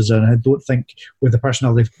chances, and I don't think with the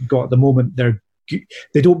personnel they've got at the moment,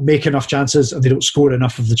 they don't make enough chances and they don't score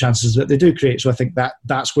enough of the chances that they do create. So I think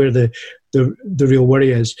that's where the real worry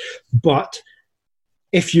is. But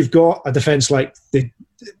if you've got a defence like they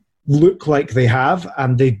look like they have,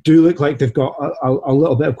 and they do look like they've got a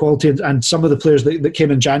little bit of quality, and some of the players that came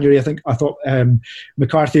in January, I thought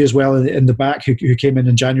McCarthy as well in the back, who came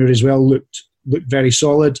in January as well, looked very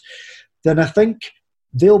solid, then I think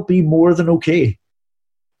they'll be more than okay.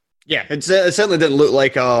 Yeah, it certainly didn't look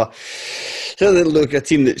like a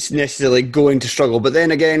team that's necessarily going to struggle. But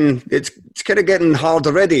then again, it's kind of getting hard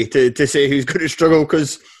already to say who's going to struggle,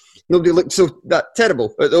 because nobody looked that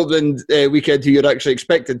terrible at the opening weekend who you're actually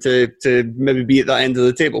expected to maybe be at that end of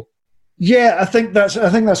the table. Yeah, I think that's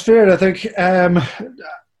fair. I think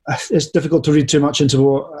it's difficult to read too much into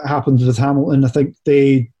what happened with Hamilton. I think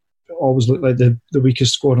they always look like the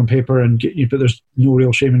weakest squad on paper, but there's no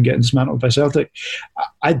real shame in getting dismantled by Celtic.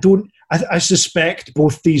 I suspect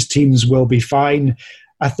both these teams will be fine.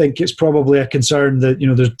 I think it's probably a concern that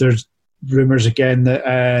there's rumours again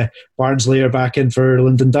that Barnsley are back in for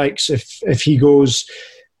Lyndon Dykes. If he goes,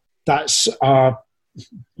 that's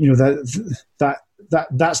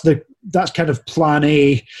that's kind of plan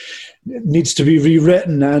A. It needs to be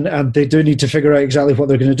rewritten, and they do need to figure out exactly what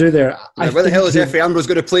they're going to do there. Where the hell is Efe Ambrose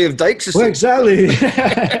going to play if Dykes is... Well, exactly.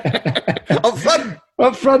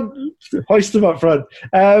 Up front, hoist them up front.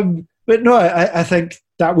 But no, I think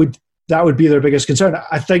that would be their biggest concern.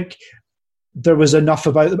 I think there was enough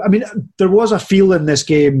about them. I mean, there was a feel in this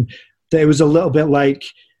game that it was a little bit like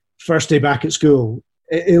first day back at school.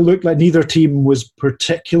 It looked like neither team was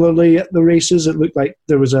particularly at the races. It looked like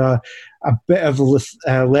there was a bit of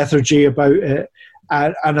lethargy about it.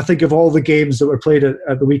 And I think of all the games that were played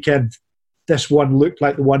at the weekend, this one looked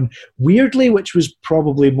like the one, weirdly, which was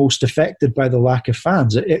probably most affected by the lack of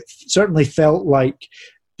fans. It certainly felt like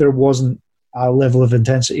there wasn't a level of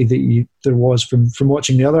intensity that there was from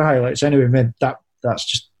watching the other highlights. Anyway, man, that's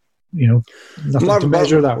just, nothing to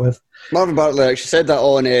measure that with. Marvin Bartley actually said that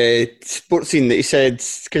on Sports Scene, that he said,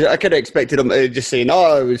 because I kind of expected him to just say,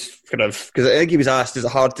 no, it was kind of, because I think he was asked, was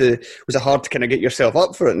it hard to kind of get yourself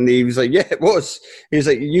up for it? And he was like, yeah, it was. He was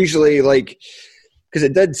like, usually, like, because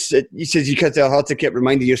he says you kind of hard to keep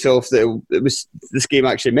reminding yourself that this game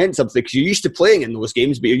actually meant something, because you're used to playing in those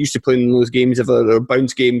games, but you're used to playing in those games if they're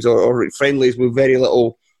bounce games or friendlies with very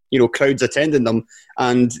little, crowds attending them,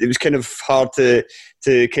 and it was kind of hard to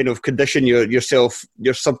kind of condition yourself,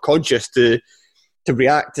 your subconscious to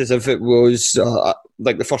react as if it was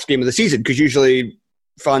like the first game of the season, because usually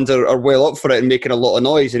fans are well up for it and making a lot of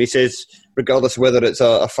noise. And he says, regardless of whether it's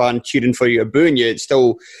a fan cheering for you or booing you, it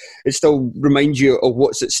still reminds you of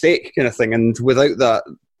what's at stake, kind of thing. And without that,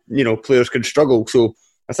 players can struggle. So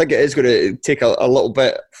I think it is going to take a little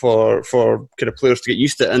bit for kind of players to get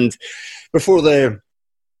used to it. And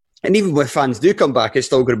and even when fans do come back, it's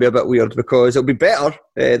still going to be a bit weird, because it'll be better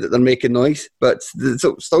that they're making noise, but it's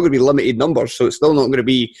still going to be limited numbers, so it's still not going to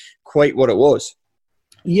be quite what it was.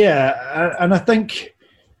 Yeah, and I think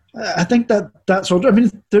that's all. I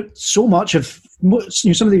mean, there's so much of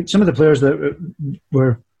some of the players that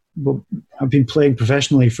have been playing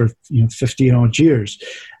professionally for 15 odd years,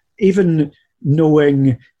 even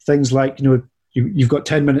knowing things like you've got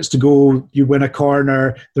 10 minutes to go, you win a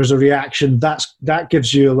corner, there's a reaction, that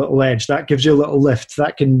gives you a little edge, that gives you a little lift.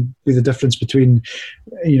 That can be the difference between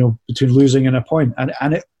losing and a point.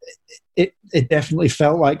 And it definitely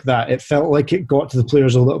felt like that. It felt like it got to the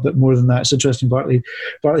players a little bit more than that. It's interesting Bartley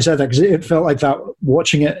said that, because it felt like that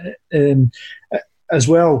watching it as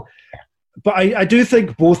well. But I do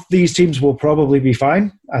think both these teams will probably be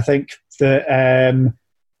fine. I think that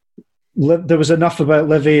there was enough about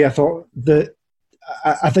Livy. I thought that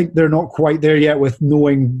I think they're not quite there yet with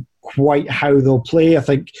knowing quite how they'll play. I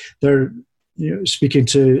think they're, speaking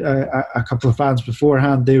to a couple of fans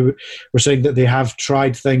beforehand, they were saying that they have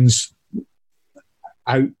tried things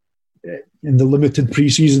out in the limited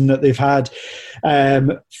pre-season that they've had.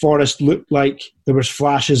 Forrest looked like there was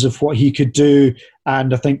flashes of what he could do,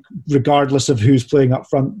 and I think regardless of who's playing up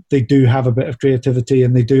front, they do have a bit of creativity,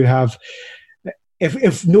 and they do have.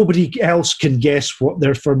 If nobody else can guess what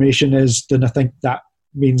their formation is, then I think that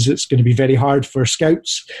means it's going to be very hard for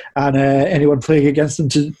scouts and anyone playing against them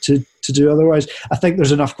to do otherwise. I think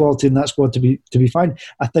there's enough quality in that squad to be fine.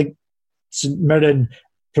 I think St Mirren,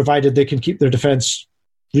 provided they can keep their defence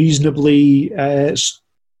reasonably intact,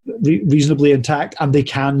 and they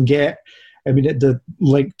can get. I mean, the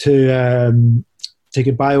link to.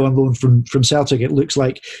 Taking Bio on loan from Celtic, it looks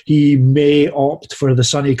like he may opt for the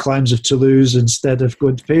sunny climes of Toulouse instead of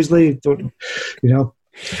going to Paisley. Well,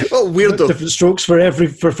 weirdo. Different strokes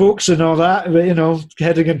for folks and all that. But,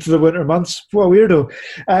 heading into the winter months, what a weirdo.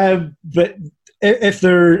 But if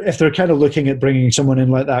they're kind of looking at bringing someone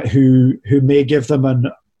in like that who may give them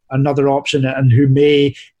another option, and who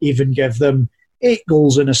may even give them 8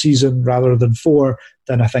 goals in a season rather than 4,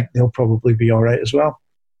 then I think they'll probably be all right as well.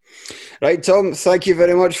 Right, Tom, thank you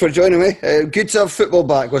very much for joining me. Good to have football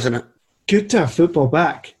back, wasn't it? Good to have football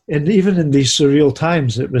back. And even in these surreal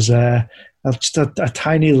times, it was just a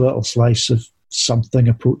tiny little slice of something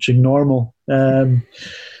approaching normal. It's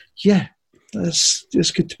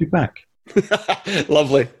good to be back.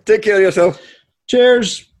 Lovely. Take care of yourself.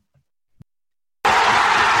 Cheers.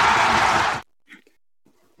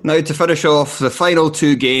 Now, to finish off the final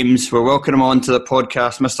 2 games, we're welcoming on to the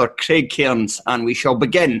podcast Mr. Craig Cairns, and we shall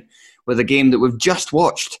begin with a game that we've just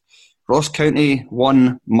watched. Ross County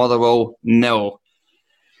 1, Motherwell 0.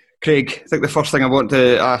 Craig, I think the first thing I want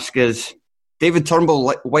to ask is, David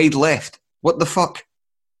Turnbull wide left. What the fuck?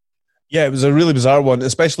 Yeah, it was a really bizarre one,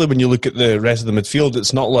 especially when you look at the rest of the midfield.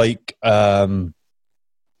 It's not like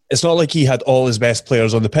he had all his best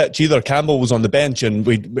players on the pitch either. Campbell was on the bench, and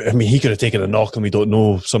he could have taken a knock, and we don't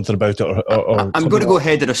know something about it. I'm going to go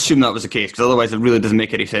ahead and assume that was the case, because otherwise it really doesn't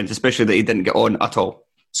make any sense, especially that he didn't get on at all.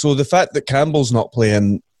 So the fact that Campbell's not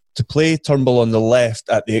playing, to play Turnbull on the left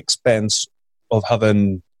at the expense of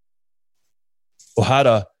having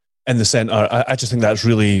O'Hara in the centre, I just think that's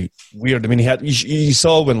really weird. I mean, you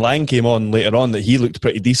saw when Lang came on later on that he looked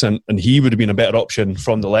pretty decent, and he would have been a better option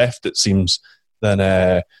from the left, it seems, than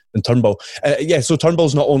Turnbull. So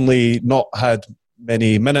Turnbull's not only not had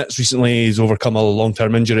many minutes recently, he's overcome a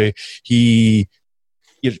long-term injury.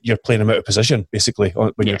 You're playing him out of position, basically,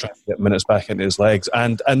 when you're trying to get minutes back into his legs,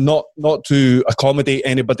 and not to accommodate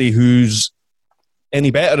anybody who's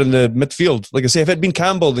any better in the midfield. Like I say, if it had been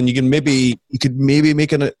Campbell, then you could maybe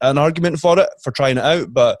make an argument for trying it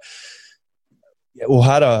out. But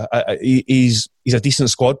O'Hara, he's a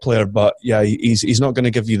decent squad player, but he's not going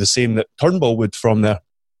to give you the same that Turnbull would from there.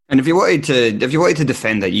 And if you wanted to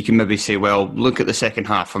defend it, you can maybe say, well, look at the second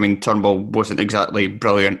half. I mean, Turnbull wasn't exactly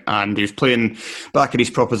brilliant, and he was playing back in his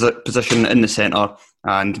proper position in the centre,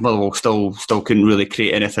 and Motherwell still couldn't really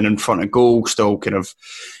create anything in front of goal. Still kind of,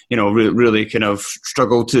 really kind of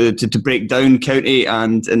struggled to break down County.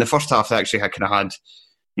 And in the first half, they actually had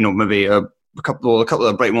maybe a couple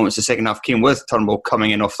of bright moments. The second half came with Turnbull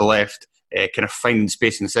coming in off the left, kind of finding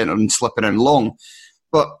space in the centre and slipping in long,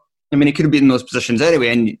 but. I mean, he could have been in those positions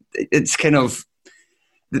anyway, and it's kind of...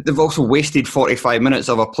 They've also wasted 45 minutes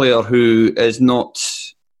of a player who is not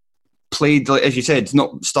played, as you said,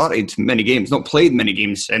 not started many games, not played many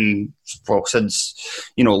games since,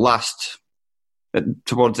 last...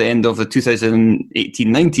 towards the end of the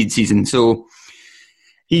 2018-19 season. So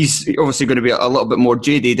he's obviously going to be a little bit more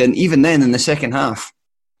jaded, and even then, in the second half,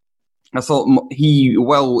 I thought he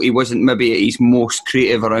wasn't maybe at his most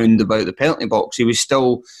creative around about the penalty box. He was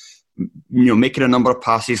still... making a number of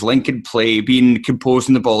passes, linking play, being composed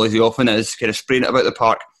in the ball as he often is, kind of spraying it about the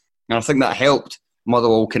park. And I think that helped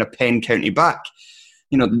Motherwell kind of pen County back.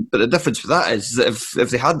 But the difference with that is that if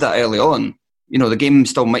they had that early on, the game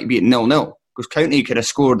still might be at 0-0, because County kind of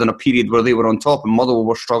scored in a period where they were on top and Motherwell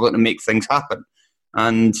were struggling to make things happen.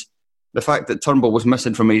 And the fact that Turnbull was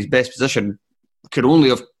missing from his best position could only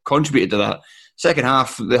have contributed to that. Second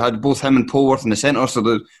half, they had both him and Polworth in the centre, so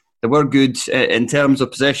they were good in terms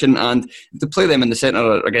of possession, and to play them in the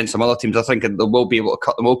centre against some other teams, I think they will be able to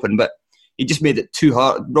cut them open, but he just made it too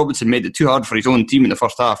hard. Robinson made it too hard for his own team in the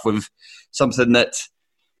first half with something that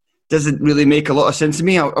doesn't really make a lot of sense to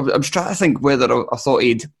me. I'm trying to think whether I thought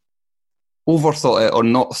he'd overthought it or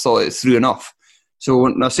not thought it through enough. So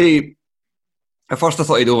when I say, at first I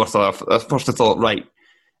thought he'd overthought it. At first I thought, right,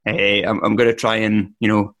 I'm going to try and,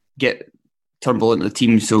 get Turnbull into the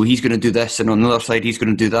team, so he's going to do this, and on the other side he's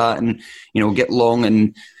going to do that, and get Long.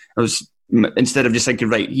 And I was, instead of just thinking,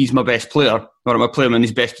 right, he's my best player, or am I playing him in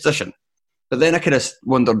his best position? But then I kind of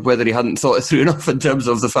wondered whether he hadn't thought it through enough in terms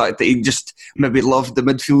of the fact that he just maybe loved the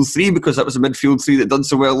midfield three, because that was a midfield three that done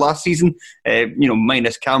so well last season,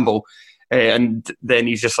 minus Campbell. And then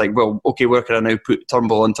he's just like, well, okay, where can I now put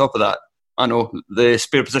Turnbull on top of that? I know the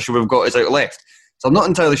spare position we've got is out left. So I'm not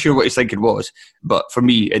entirely sure what his thinking was, but for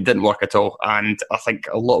me, it didn't work at all. And I think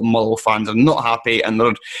a lot of Motherwell fans are not happy, and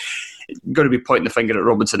they're going to be pointing the finger at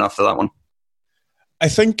Robinson after that one. I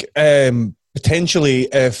think potentially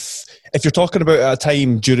if you're talking about a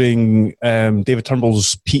time during David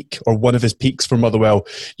Turnbull's peak, or one of his peaks for Motherwell,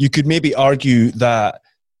 you could maybe argue that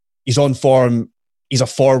he's on form, he's a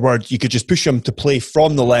forward, you could just push him to play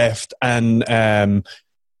from the left and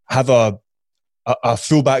have a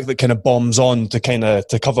fullback that kind of bombs on to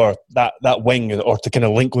cover that wing, or to kind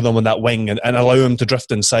of link with him on that wing, and allow him to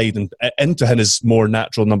drift inside and into his more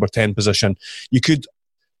natural number 10 position. You could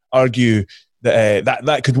argue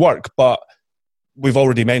that could work, but we've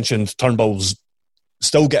already mentioned Turnbull's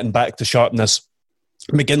still getting back to sharpness.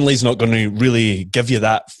 McGinley's not going to really give you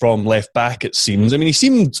that from left back, it seems. I mean, he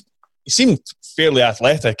seemed fairly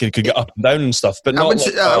athletic. He could get up and down and stuff, but not.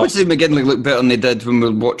 I would say McGinley looked better than they did when we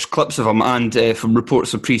watched clips of him, and from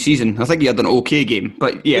reports of pre-season. I think he had an okay game,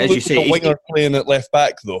 but yeah, as you say, a winger playing at left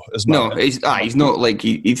back though. He's not like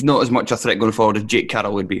he's not as much a threat going forward as Jake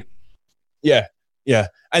Carroll would be. Yeah,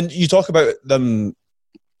 and you talk about them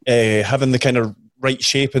having the kind of right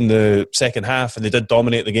shape in the second half, and they did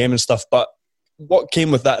dominate the game and stuff. But what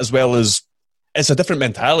came with that as well is, it's a different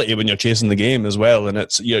mentality when you're chasing the game as well, and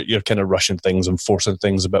it's you're kind of rushing things and forcing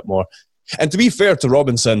things a bit more. And to be fair to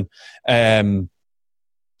Robinson, and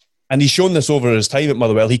he's shown this over his time at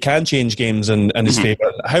Motherwell, he can change games in his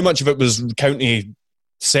favour. How much of it was County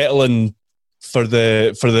settling for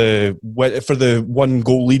the one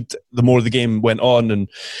goal lead the more the game went on,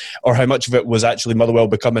 or how much of it was actually Motherwell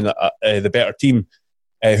becoming the better team?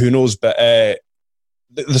 Who knows? But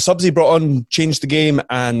the subs he brought on changed the game,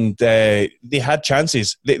 and they had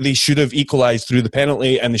chances. They should have equalised through the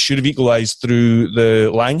penalty, and they should have equalised through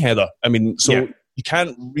the Lang header. I mean, you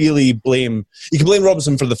can't really blame... You can blame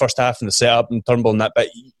Robinson for the first half and the setup and Turnbull and that, but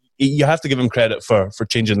you have to give him credit for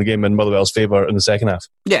changing the game in Motherwell's favour in the second half.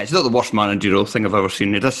 Yeah, it's not the worst managerial thing I've ever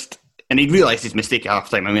seen. And he realised his mistake at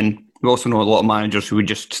half-time. I mean, we also know a lot of managers who would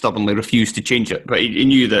just stubbornly refuse to change it, but he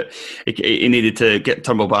knew that he needed to get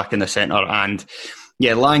Turnbull back in the centre. And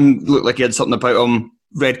yeah, Lang looked like he had something about him.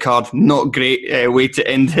 Red card, not great way to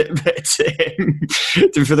end it, but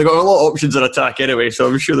to be fair, they got a lot of options in attack anyway, so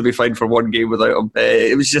I'm sure they'll be fine for one game without him.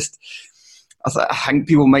 It was just, I think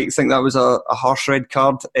people might think that was a harsh red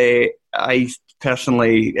card. I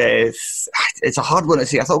personally, it's a hard one to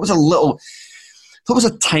say. I thought it was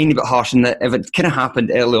a tiny bit harsh, in that if it kind of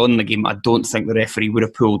happened early on in the game, I don't think the referee would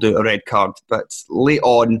have pulled out a red card. But late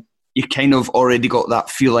on, you kind of already got that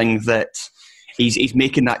feeling that he's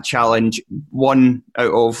making that challenge, one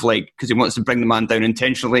out of because he wants to bring the man down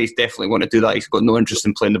intentionally. He's definitely want to do that. He's got no interest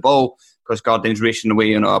in playing the ball because Gardine's racing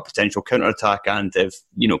away on a potential counter-attack, and if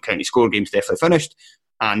County score, game's definitely finished.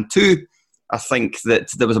 And two, I think that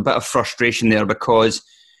there was a bit of frustration there, because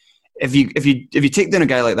if you take down a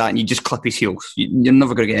guy like that and you just clip his heels, you're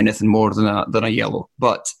never going to get anything more than a yellow.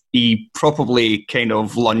 But he probably kind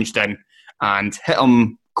of lunged in and hit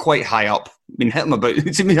him quite high up. I mean, hit him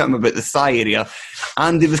about the thigh area,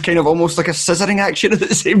 and it was kind of almost like a scissoring action at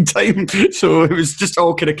the same time. So it was just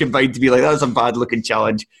all kind of combined to be like, that was a bad looking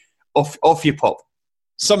challenge. Off you pop.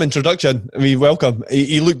 Some introduction. I mean, welcome.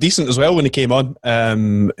 He looked decent as well when he came on.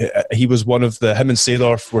 He was one of him and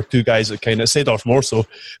Seedorf were two guys that kind of, Seedorf more so,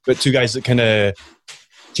 but two guys that kind of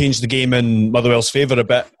changed the game in Motherwell's favour a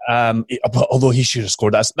bit. Although he should have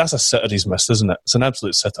scored. That's a sitter he's missed, isn't it? It's an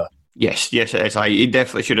absolute sitter. Yes, it is. He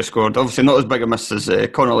definitely should have scored. Obviously not as big a miss as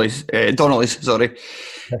Donnelly's. I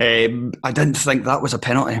didn't think that was a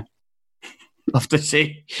penalty, I have to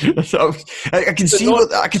say. I can see what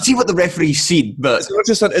the referee's seen, but it's not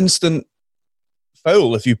just an instant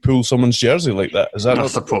foul if you pull someone's jersey like that. Is that I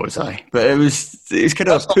not? suppose, aye. But it was kind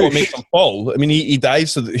That's of not what makes him fall. I mean, he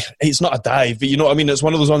dives. It's not a dive, but you know what I mean? It's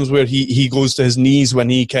one of those ones where he goes to his knees when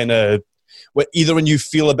he kind of... Either when you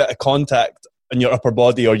feel a bit of contact in your upper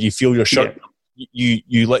body or you feel your shirt,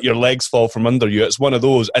 you let your legs fall from under you. It's one of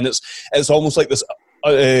those. And it's almost like this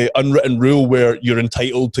unwritten rule where you're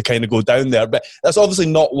entitled to kind of go down there. But that's obviously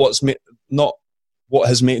not not what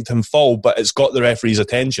has made him fall, but it's got the referee's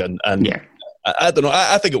attention. And I don't know.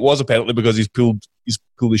 I think it was a penalty because he's pulled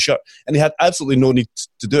his shirt, and he had absolutely no need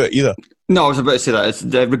to do it either. No, I was about to say that. It's,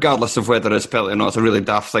 regardless of whether it's penalty or not, it's a really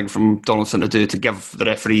daft thing from Donaldson to do, to give the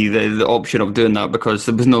referee the option of doing that, because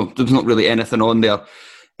there was not really anything on there.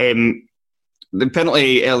 The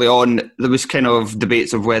penalty early on, there was kind of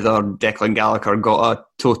debates of whether Declan Gallagher got a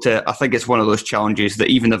toto. I think it's one of those challenges that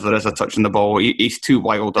even if there is a touch on the ball, he's too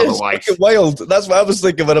wild otherwise. It's wild. That's what I was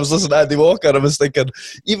thinking when I was listening to Andy Walker. I was thinking,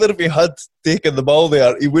 even if he had taken the ball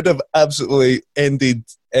there, he would have absolutely ended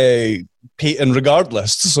Payton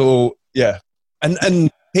regardless. So, yeah. And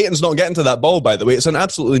Payton's not getting to that ball, by the way. It's an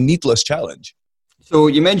absolutely needless challenge. So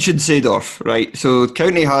you mentioned Seedorf, right? So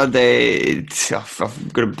County had,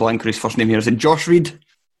 I've got a blank for his first name here. Is it Josh Reid?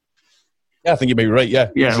 Yeah, I think you may be right, yeah.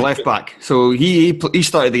 Yeah, left back. So he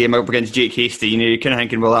started the game up against Jake Hastie. You know, you're kind of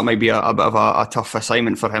thinking, well, that might be a bit of a tough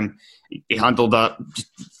assignment for him. He handled that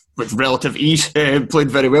with relative ease,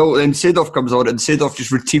 played very well. Then Seedorf comes on, and Seedorf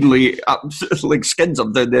just routinely like skins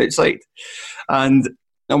him down the outside. And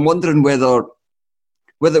I'm wondering whether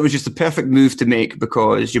it was just the perfect move to make,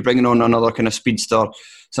 because you're bringing on another kind of speedster,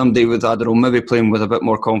 somebody with, I don't know, maybe playing with a bit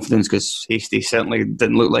more confidence, because Hastie certainly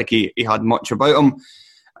didn't look like he had much about him.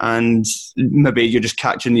 And maybe you're just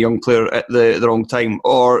catching the young player at the wrong time.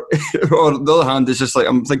 Or on the other hand, it's just like,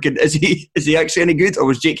 I'm thinking, is he actually any good, or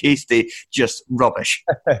was Jake Hastie just rubbish?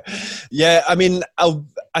 Yeah, I mean,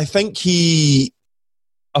 I think he,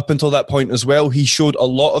 up until that point as well, he showed a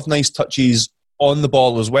lot of nice touches on the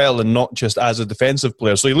ball as well, and not just as a defensive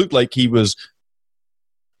player. So he looked like he was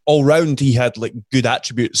all round. He had like good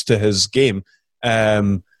attributes to his game.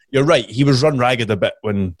 You're right. He was run ragged a bit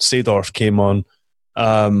when Seedorf came on.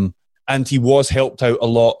 And he was helped out a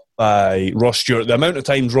lot by Ross Stewart. The amount of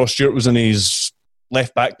times Ross Stewart was in his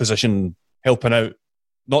left back position helping out,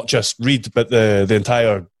 not just Reid, but the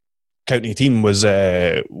entire County team was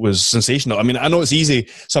sensational. I mean, I know it's easy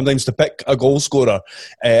sometimes to pick a goal scorer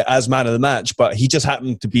as man of the match, but he just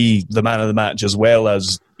happened to be the man of the match as well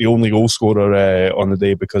as the only goal scorer on the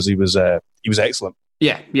day, because he was excellent.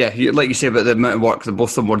 Yeah, like you say about the amount of work that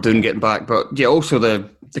both of them were doing getting back, but yeah, also the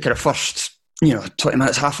kind of first 20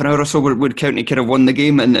 minutes, half an hour or so would County kind of won the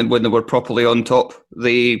game, and when they were properly on top,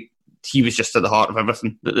 he was just at the heart of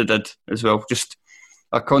everything that they did as well. Just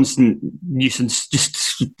a constant nuisance,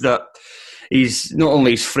 just that he's not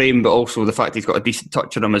only his frame, but also the fact he's got a decent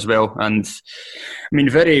touch on him as well. And I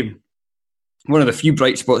mean, one of the few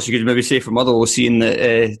bright spots you could maybe say for Motherwell was seeing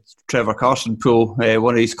that Trevor Carson pull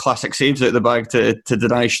one of his classic saves out of the bag to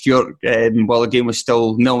deny Stewart while the game was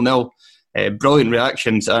still 0-0. Brilliant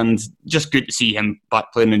reactions, and just good to see him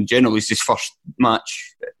back playing in general. It's his first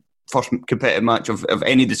competitive match of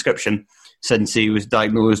any description since he was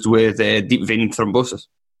diagnosed with deep vein thrombosis.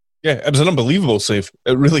 Yeah, it was an unbelievable save.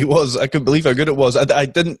 It really was. I couldn't believe how good it was. I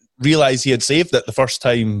didn't realise he had saved it the first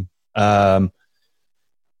time. On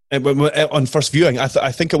first viewing, I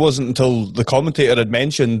think it wasn't until the commentator had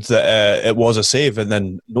mentioned that it was a save, and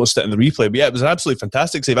then noticed it in the replay. But yeah, it was an absolutely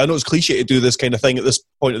fantastic save. I know it's cliche to do this kind of thing at this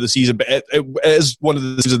point of the season, but it is one of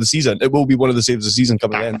the saves of the season. It will be one of the saves of the season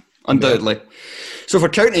coming in. Undoubtedly. So for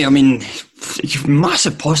County, I mean,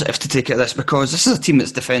 massive positive to take out of this, because this is a team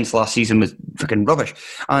that's defence last season was freaking rubbish.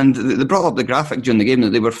 And they brought up the graphic during the game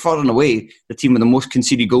that they were far and away the team with the most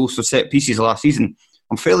conceded goals for set pieces last season.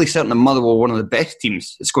 I'm fairly certain that Motherwell were one of the best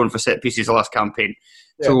teams scoring for set pieces the last campaign.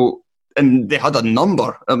 Yeah. So, and they had a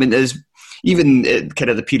number. I mean, even kind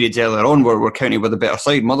of the periods earlier on where County were the better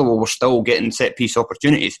side, Motherwell were still getting set piece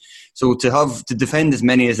opportunities. So to defend as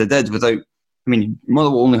many as they did without, I mean,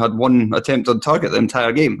 Motherwell only had one attempt on target the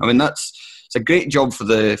entire game. I mean, it's a great job for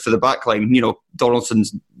the back line.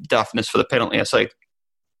 Donaldson's daftness for the penalty aside.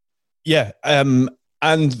 Yeah, and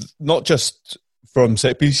not just from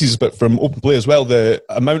set pieces, but from open play as well. The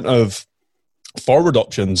amount of forward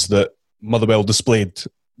options that Motherwell displayed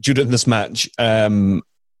during this match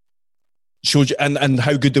showed you, and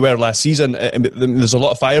how good they were last season. There's a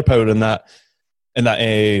lot of firepower in that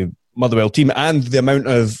Motherwell team, and the amount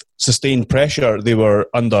of sustained pressure they were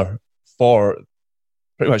under for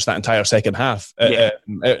pretty much that entire second half. Yeah.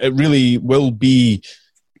 It really will be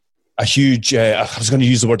a huge, I was going to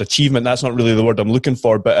use the word achievement. That's not really the word I'm looking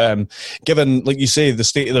for. But given, like you say, the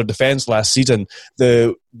state of their defence last season,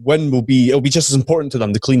 the win it'll be just as important to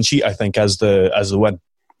them, the clean sheet, I think, as the win.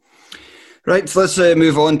 Right, so let's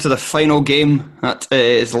move on to the final game that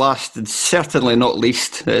is last and certainly not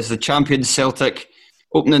least. It's the champions Celtic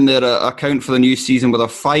opening their account for the new season with a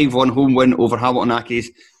 5-1 home win over Hamilton Accies.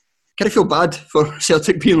 Kind of feel bad for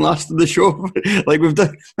Celtic being last in the show. Like we've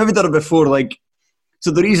done it before. Like, so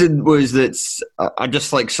the reason was that I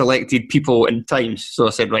just like selected people in times. So I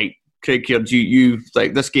said, right, Craig Cairds, you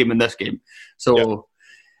like this game and this game. So, yep.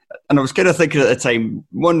 And I was kind of thinking at the time,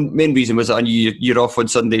 one main reason was that I knew you're off on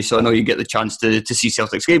Sunday, so I know you get the chance to see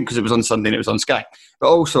Celtic's game because it was on Sunday and it was on Sky. But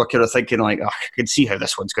also I kind of thinking like, I can see how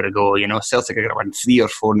this one's going to go. You know, Celtic are going to win 3 or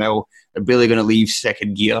 4-0. They're barely going to leave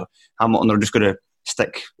second gear. Hamilton are just going to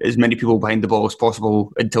stick as many people behind the ball as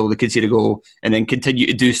possible until they concede a goal and then continue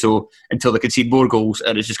to do so until they concede more goals,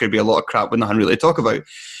 and it's just going to be a lot of crap with nothing really to talk about.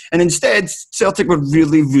 And instead, Celtic were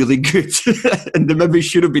really, really good and they maybe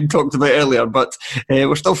should have been talked about earlier, but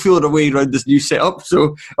we're still feeling our way around this new setup,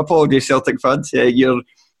 so apologies Celtic fans. Your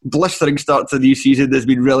blistering start to the new season has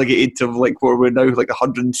been relegated to like what we're now, like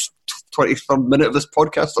the 123rd minute of this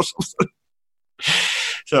podcast or something.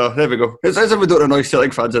 So there we go. It's as if we don't annoy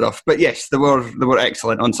Celtic fans enough. But yes, they were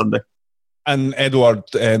excellent on Sunday. And Edouard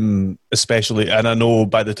especially, and I know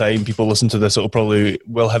by the time people listen to this, it'll probably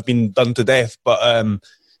will have been done to death. But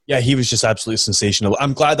yeah, he was just absolutely sensational.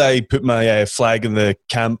 I'm glad I put my flag in the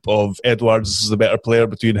camp of Edouard as the better player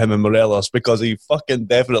between him and Morelos, because he fucking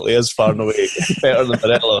definitely is far and away better than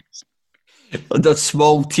Morelos. A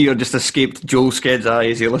small tear just escaped Joel Sked's eye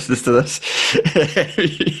as he listens to this.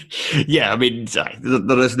 Yeah, I mean,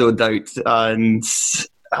 there is no doubt. And,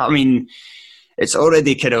 I mean, it's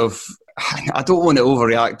already kind of... I don't want to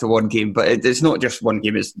overreact to one game, but it's not just one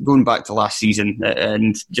game. It's going back to last season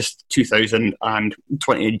and just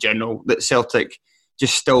 2020 in general, that Celtic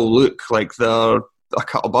just still look like they're a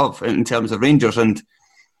cut above in terms of Rangers. And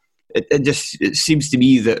it seems to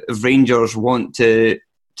me that if Rangers want to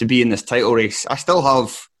be in this title race, I still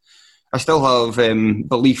have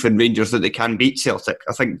belief in Rangers that they can beat Celtic.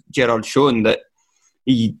 I think Gerrard's shown that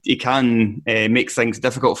he can make things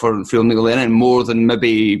difficult for Phil Neil Lennon more than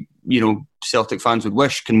maybe Celtic fans would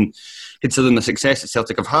wish, considering the success that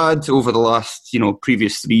Celtic have had over the last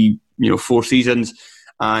previous 4 seasons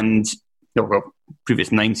and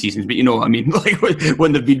previous 9 seasons. But you know what I mean, like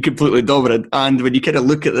when they've been completely dominant. And when you kind of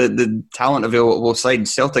look at the talent available at both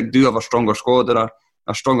sides, Celtic do have a stronger squad and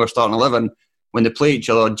a stronger starting 11. When they play each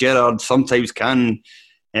other, Gerrard sometimes can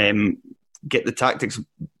get the tactics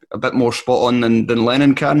a bit more spot on than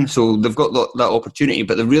Lennon can. So they've got that opportunity,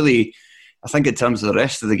 but they really, I think in terms of the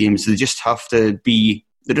rest of the games, they just have to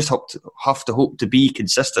hope to be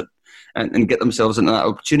consistent and get themselves into that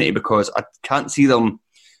opportunity, because I can't see them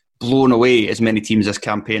blowing away as many teams this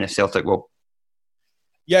campaign as Celtic will.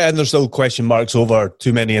 Yeah, and there's still question marks over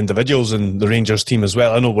too many individuals in the Rangers team as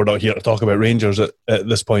well. I know we're not here to talk about Rangers at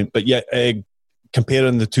this point, but yeah,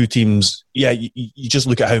 comparing the two teams, yeah, you just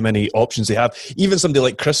look at how many options they have. Even somebody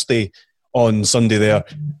like Christie on Sunday there,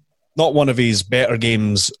 not one of his better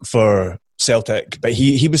games for Celtic, but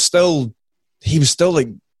he was still like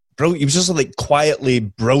brilliant. He was just like quietly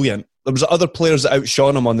brilliant. There was other players that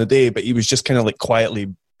outshone him on the day, but he was just kind of like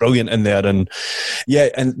quietly brilliant in there. And yeah,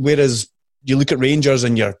 and whereas you look at Rangers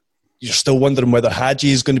and you're still wondering whether Hagi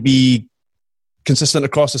is going to be consistent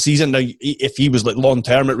across the season. Now, if he was like long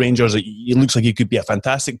term at Rangers, it looks like he could be a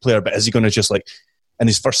fantastic player, but is he going to just like in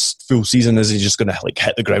his first full season, is he just going to like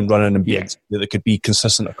hit the ground running and be that could be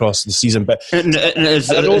consistent across the season? But I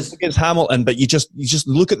know against Hamilton, but you just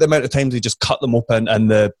look at the amount of times they just cut them open. And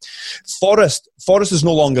the Forrest is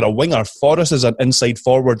no longer a winger. Forrest is an inside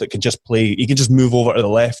forward that can just play. He can just move over to the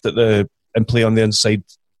left and play on the inside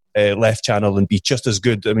left channel and be just as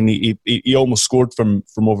good. I mean, he almost scored from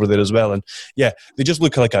over there as well. And yeah, they just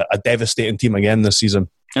look like a devastating team again this season.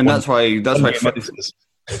 And that's why.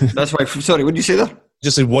 Sorry, what did you say there?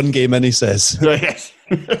 Just said one game in, he says. Yes.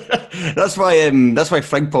 That's why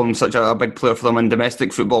Frimpong's such a big player for them in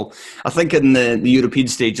domestic football. I think in the European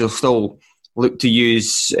stage they'll still look to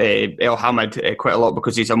use El Hamid quite a lot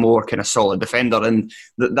because he's a more kind of solid defender, and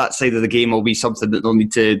that side of the game will be something that they'll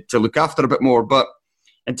need to look after a bit more. But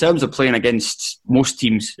in terms of playing against most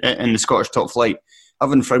teams in the Scottish top flight,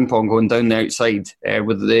 having Frimpong going down the outside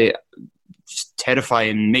with the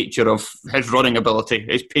terrifying nature of his running ability,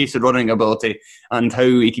 his pace and running ability, and how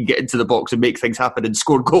he can get into the box and make things happen and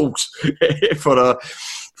score goals for a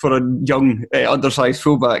young undersized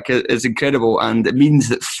fullback is incredible. And it means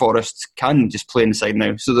that Forrest can just play inside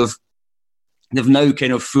now. So they've now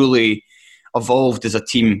kind of fully evolved as a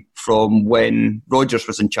team from when Rodgers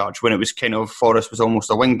was in charge, when it was kind of Forrest was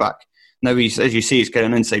almost a wing back. Now he's, as you say, he's kind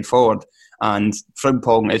of an inside forward, and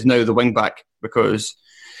Frimpong is now the wing back because,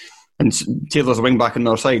 and Taylor's a wing back on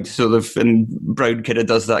their side. So and Brown kind of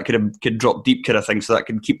does that kind of drop deep kind of thing, so that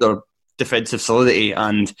can keep their defensive solidity.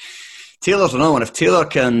 And Taylor's another one. If Taylor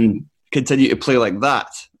can continue to play like that,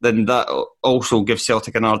 then that also gives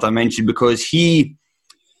Celtic another dimension, because you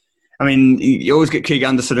always get Craig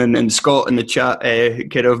Anderson and Scott in the chat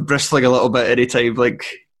kind of bristling a little bit anytime like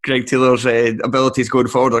Greg Taylor's abilities going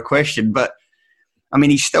forward are questioned. But I mean,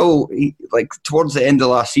 he's still, towards the end of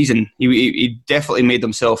last season, he definitely made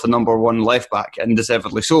himself a number one left back, and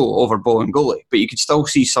deservedly so, over Bolingoli. But you could still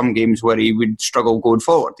see some games where he would struggle going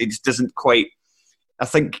forward. He just doesn't quite, I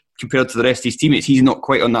think, compared to the rest of his teammates, he's not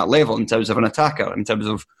quite on that level in terms of an attacker, in terms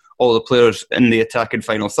of all the players in the attacking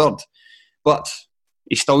final third. But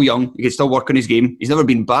he's still young. He can still work on his game. He's never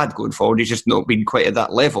been bad going forward. He's just not been quite at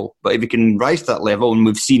that level. But if he can rise to that level, and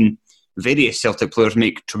we've seen various Celtic players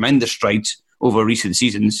make tremendous strides over recent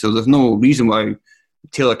seasons, so there's no reason why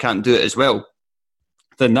Taylor can't do it as well,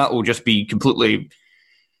 then that will just be completely...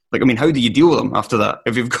 how do you deal with them after that?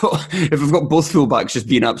 If we've got both fullbacks just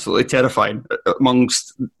being absolutely terrifying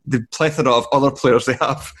amongst the plethora of other players they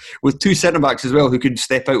have, with two centre-backs as well who could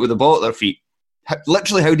step out with the ball at their feet,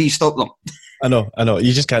 literally, how do you stop them? I know.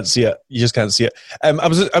 You just can't see it. I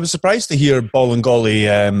was surprised to hear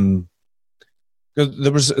Bolingoli.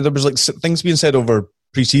 There was things being said over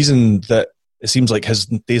pre-season that it seems like his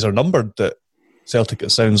days are numbered. That Celtic,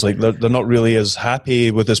 it sounds like they're not really as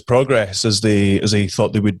happy with his progress as they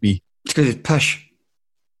thought they would be. It's because he's pish.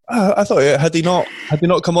 I thought, had he not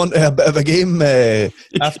come on to a bit of a game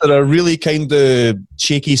after a really kind of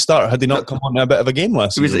shaky start? Had he not come on to a bit of a game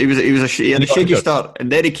last season? He had a shaky start,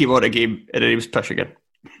 and then he came on a game, and then he was pish again.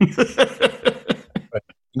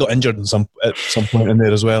 He got injured at some point in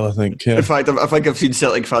there as well, I think. Yeah. In fact, I think I've seen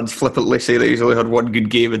Celtic fans flippantly say that he's only had one good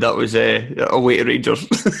game, and that was away to Rangers.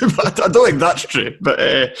 But I don't think that's true.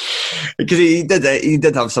 But because he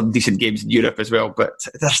did have some decent games in Europe as well. But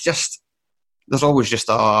there's always just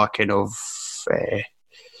a kind of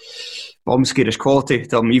bomb-scarish quality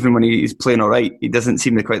to him. Even when he's playing all right, he doesn't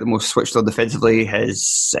seem to quite the most switched on defensively.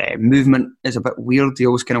 His movement is a bit weird. He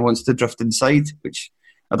always kind of wants to drift inside, which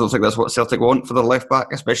I don't think that's what Celtic want for their left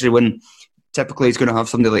back, especially when typically he's going to have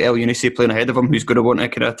somebody like El Younousi playing ahead of him, who's going to want to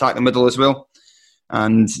kind of attack the middle as well.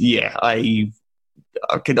 And yeah, I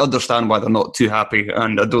can understand why they're not too happy,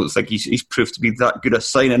 and I don't think he's proved to be that good a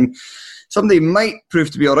signing. Somebody might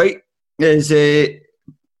prove to be all right is it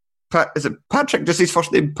Patrick? Just his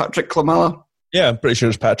first name, Patrick Klimala? Yeah, I'm pretty sure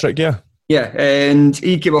it's Patrick, yeah. Yeah, and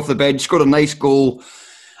he came off the bench, scored a nice goal,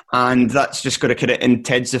 and that's just going to kind of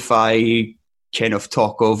intensify kind of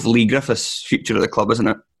talk of Lee Griffiths' future at the club, isn't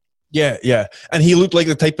it? Yeah. And he looked like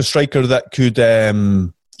the type of striker that could...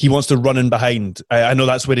 he wants to run in behind. I know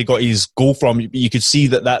that's where he got his goal from. You could see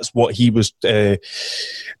that that's what he was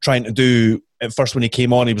trying to do at first when he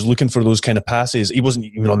came on. He was looking for those kind of passes. He wasn't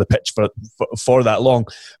even on the pitch for that long.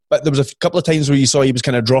 But there was a couple of times where you saw he was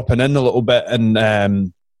kind of dropping in a little bit,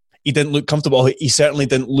 and he didn't look comfortable. He certainly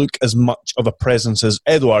didn't look as much of a presence as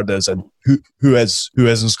Edouard is, and who is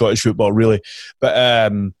in Scottish football, really.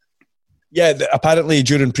 But apparently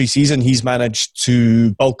during pre-season he's managed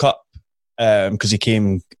to bulk up because he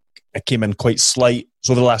came in quite slight.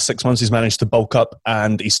 So the last 6 months he's managed to bulk up,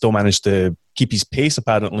 and he still managed to keep his pace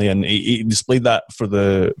apparently, and he displayed that for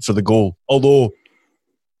the goal. Although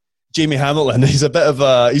Jamie Hamilton, he's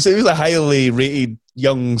a highly rated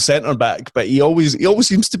young centre back, but he always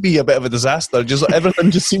seems to be a bit of a disaster. Just everything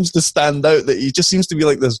just seems to stand out. That he just seems to be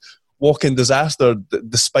like this walking disaster,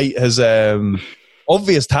 despite his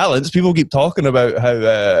obvious talents. People keep talking about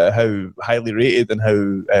how highly rated and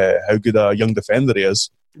how good a young defender he is.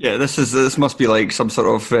 Yeah, this must be like some sort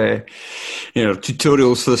of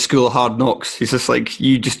tutorials for the School of Hard Knocks. He's just like,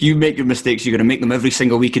 you make your mistakes, you're going to make them every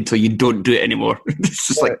single week until you don't do it anymore. It's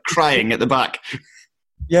just like crying at the back.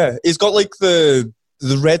 Yeah, he's got like the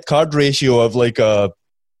red card ratio of like a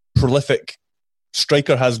prolific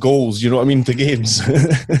striker has goals, you know what I mean, to games.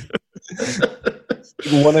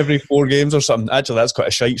 One every 4 games or something. Actually, that's quite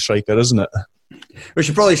a shite striker, isn't it? We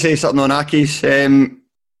should probably say something on Accies.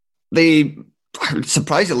 They,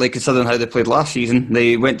 surprisingly, considering how they played last season,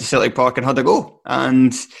 they went to Celtic Park and had a go.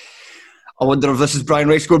 And I wonder if this is Brian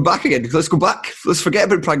Rice going back again. Let's go back. Let's forget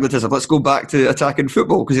about pragmatism. Let's go back to attacking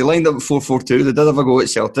football, because he lined up 4-4-2. They did have a go at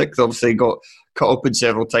Celtic. They obviously got cut open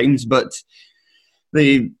several times, but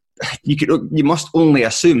you must only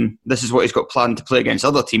assume this is what he's got planned to play against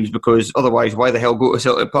other teams, because otherwise, why the hell go to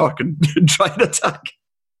Celtic Park and try and attack?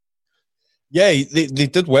 Yeah, they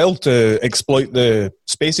did well to exploit the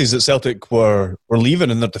spaces that Celtic were leaving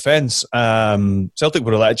in their defence. Celtic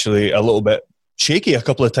were actually a little bit shaky a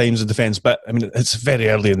couple of times in defence, but I mean, it's very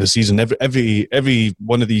early in the season. Every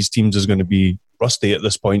one of these teams is going to be rusty at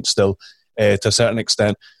this point still, to a certain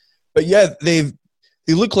extent. But yeah, they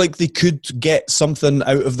look like they could get something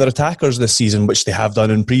out of their attackers this season, which they have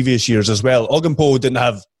done in previous years as well.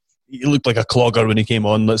 Oghenpo he looked like a clogger when he came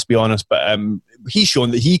on, let's be honest, but he's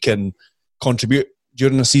shown that he can contribute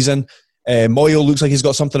during the season. Moyo looks like he's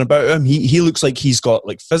got something about him. He looks like he's got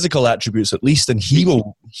like physical attributes at least, and he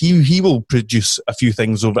will produce a few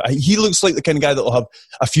things over. He looks like the kind of guy that will have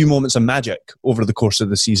a few moments of magic over the course of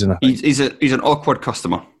the season. I think. He's an awkward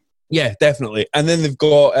customer. Yeah, definitely. And then they've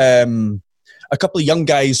got a couple of young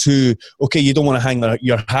guys who, okay, you don't want to hang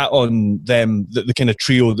your hat on them, the kind of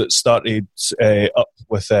trio that started up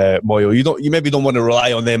with Moyo. You maybe don't want to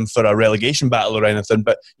rely on them for a relegation battle or anything,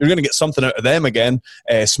 but you're going to get something out of them again.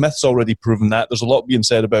 Smith's already proven that. There's a lot being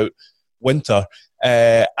said about Winter.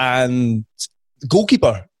 And the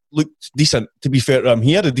goalkeeper looked decent, to be fair to him.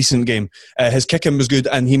 He had a decent game. His kicking was good,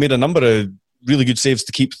 and he made a number of really good saves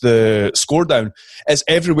to keep the score down. It's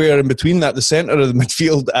everywhere in between that. The centre of the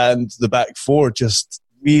midfield and the back four just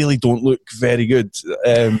really don't look very good.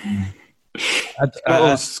 Was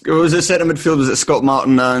it centre midfield? Was it Scott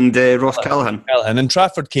Martin and Ross Callaghan? And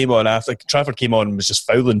Trafford came on after. Trafford came on and was just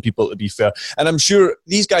fouling people, to be fair. And I'm sure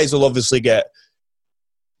these guys will obviously get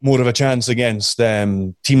more of a chance against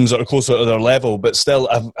teams that are closer to their level. But still,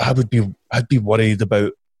 I'd be worried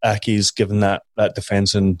about Aki's given that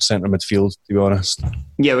defence and centre midfield, to be honest.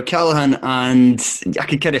 Yeah, with Callaghan, and I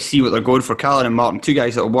can kind of see what they're going for. Callaghan and Martin, two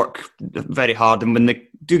guys that will work very hard, and when they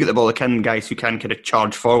do get the ball, they can guys who can kind of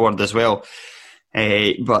charge forward as well.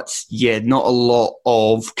 But yeah, not a lot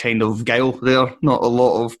of kind of guile there, not a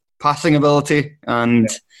lot of passing ability, and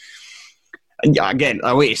yeah, again,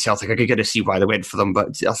 away to Celtic, I could kind of see why they went for them,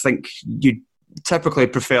 but I think you'd typically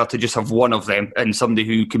prefer to just have one of them and somebody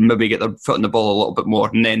who can maybe get their foot on the ball a little bit more,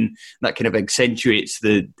 and then that kind of accentuates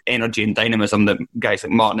the energy and dynamism that guys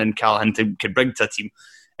like Martin and Callaghan can bring to a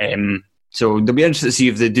team. So they'll be interested to see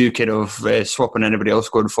if they do kind of swap on anybody else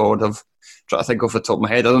going forward. I've tried to think off the top of my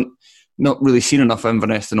head. Not really seen enough of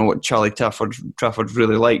Inverness to know what Charlie Trafford's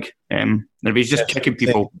really like. And if he's just kicking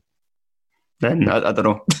people, then I don't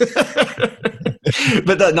know.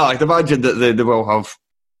 But no, I'd imagine that they will have.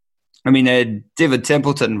 I mean, David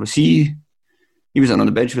Templeton, was he wasn't on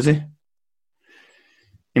the bench, was he?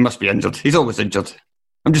 He must be injured. He's always injured.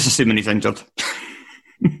 I'm just assuming he's injured.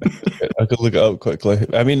 I could look it up quickly.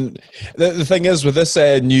 I mean, the thing is with this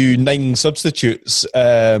new 9 substitutes,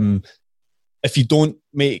 if you don't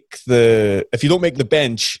make the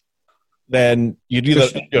bench, then you're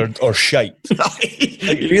either injured or shite.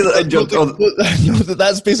 You're either injured.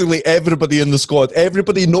 That's basically everybody in the squad.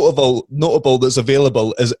 Everybody notable that's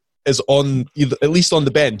available is on at least on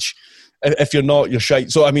the bench. If you're not, you're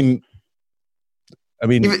shite. So I mean,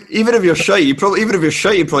 even if you're shite, you probably get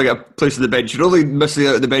a place on the bench. You're only missing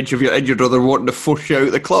out on the bench if you're injured or they're wanting to force you out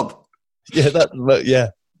of the club. Yeah,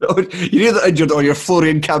 You're either injured or you're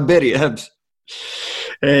Florian Kamberi at Hibs.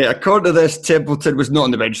 According to this, Templeton was not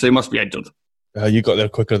on the bench, so he must be injured. You got there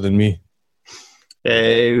quicker than me.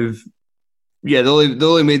 Yeah, they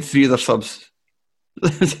only made 3 of their subs.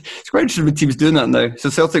 It's quite interesting when teams doing that now. So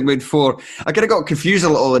Celtic made 4. I kind of got confused a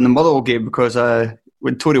little in the Motherwell game because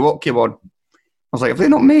when Tony Watt came on, I was like, have they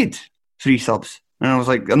not made 3 subs? And I was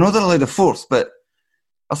like, I know they're allowed a 4th, but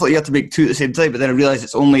I thought you had to make 2 at the same time. But then I realised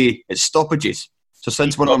it's stoppages. So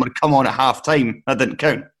since one of them had come on at half time, that didn't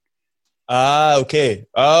count. Ah, okay.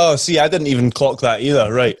 Oh, see, I didn't even clock that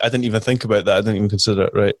either. Right, I didn't even think about that. I didn't even consider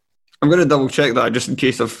it. Right. I'm going to double check that just in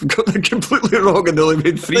case I've got that completely wrong and they only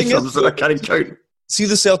made 3 subs that I can't count. See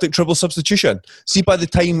the Celtic triple substitution? See, by the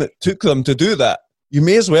time it took them to do that, you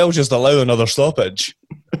may as well just allow another stoppage.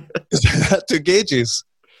 That took ages.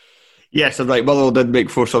 Yes, I'm right. Motherwell did make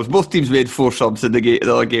 4 subs. Both teams made 4 subs in the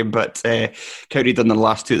other game, but counted on the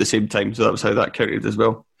last 2 at the same time, so that was how that counted as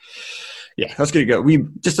well. Yeah, that's going to go.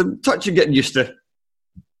 Just a touch of getting used to.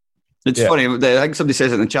 It's funny. I think somebody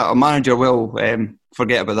says it in the chat. A manager will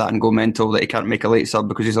forget about that and go mental that he can't make a late sub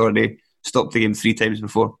because he's already stopped the game 3 times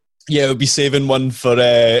before. Yeah, we'll be saving one for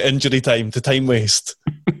injury time to time waste.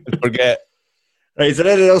 Forget. Right, is there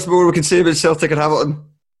anything else more we can say about Celtic and Hamilton?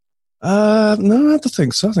 No, I don't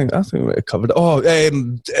think so. I think we covered it. Oh,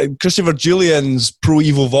 Christopher Julian's Pro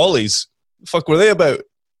Evo volleys. The fuck were they about?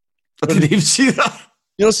 I didn't even see that.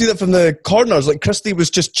 You don't see that from the corners. Like Christie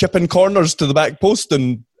was just chipping corners to the back post,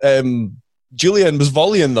 and Julian was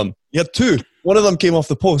volleying them. He had 2. One of them came off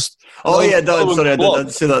the post. Oh yeah, sorry, I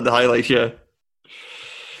didn't see that in the highlights. Yeah.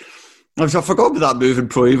 I forgot about that move in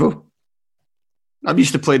Pro Evo. I'm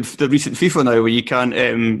used to playing the recent FIFA now where you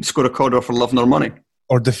can't score a corner for love nor money.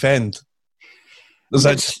 Or defend. Does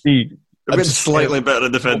that just be... I'm just slightly better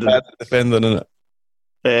at defending. Defending, isn't it?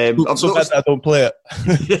 I've noticed, I don't play it.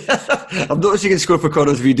 I've noticed you can score for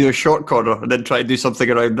corners if you do a short corner and then try to do something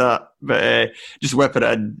around that. But just whipping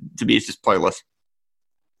it in, to me, it's just pointless.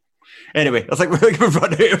 Anyway, I think we've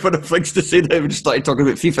run out of other things to say now. We just started talking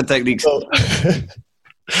about FIFA techniques.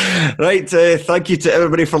 Right, thank you to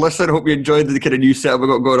everybody for listening. I hope you enjoyed the kind of new setup we've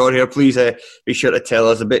got going on here. Please be sure to tell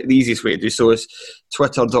us. The easiest way to do so is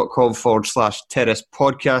twitter.com/Terrace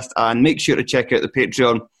Podcast, and make sure to check out the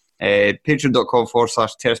Patreon,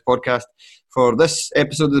 patreon.com/Terrace Podcast. For this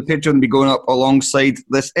episode of the Patreon to be going up alongside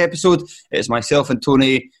this episode, it's myself and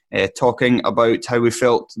Tony talking about how we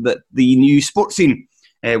felt that the new sports scene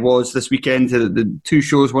was this weekend. The two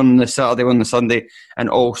shows, one on the Saturday, one on the Sunday, and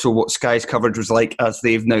also what Sky's coverage was like as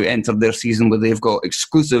they've now entered their season where they've got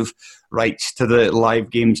exclusive rights to the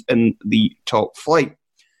live games in the top flight.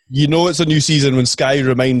 You know it's a new season when Sky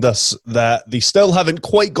remind us that they still haven't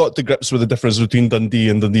quite got to grips with the difference between Dundee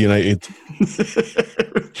and Dundee United.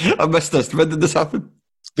 I missed this. When did this happen?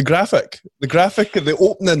 The graphic, the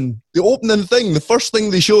opening thing, the first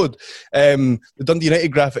thing they showed, the Dundee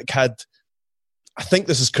United graphic had, I think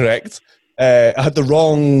this is correct, it had the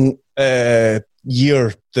wrong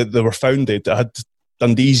year that they were founded. It had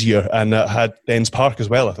Dundee's year, and it had Dens Park as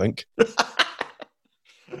well, I think.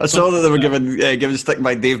 I saw that they were given stick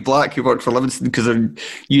by Dave Black, who worked for Livingston, because they're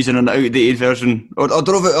using an outdated version. I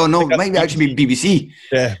don't know if it might actually be BBC.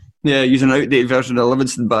 Yeah, using an outdated version of the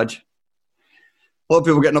Livingston badge. A lot of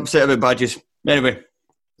people getting upset about badges. Anyway,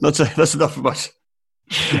 that's enough of us.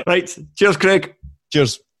 Right, cheers, Craig.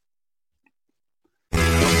 Cheers.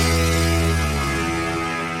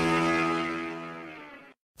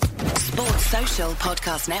 Sports Social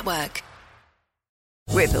Podcast Network.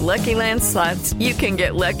 With the Lucky Land Slots, you can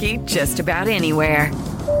get lucky just about anywhere.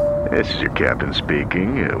 This is your captain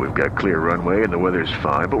speaking. We've got clear runway and the weather's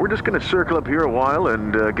fine, but we're just going to circle up here a while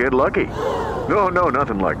and get lucky. No,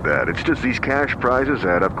 nothing like that. It's just these cash prizes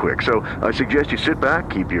add up quick. So I suggest you sit back,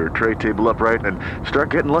 keep your tray table upright, and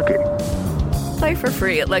start getting lucky. Play for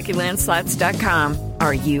free at LuckyLandSlots.com.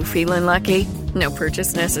 Are you feeling lucky? No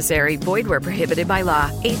purchase necessary. Void where prohibited by law.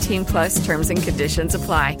 18+ terms and conditions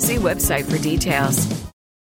apply. See website for details.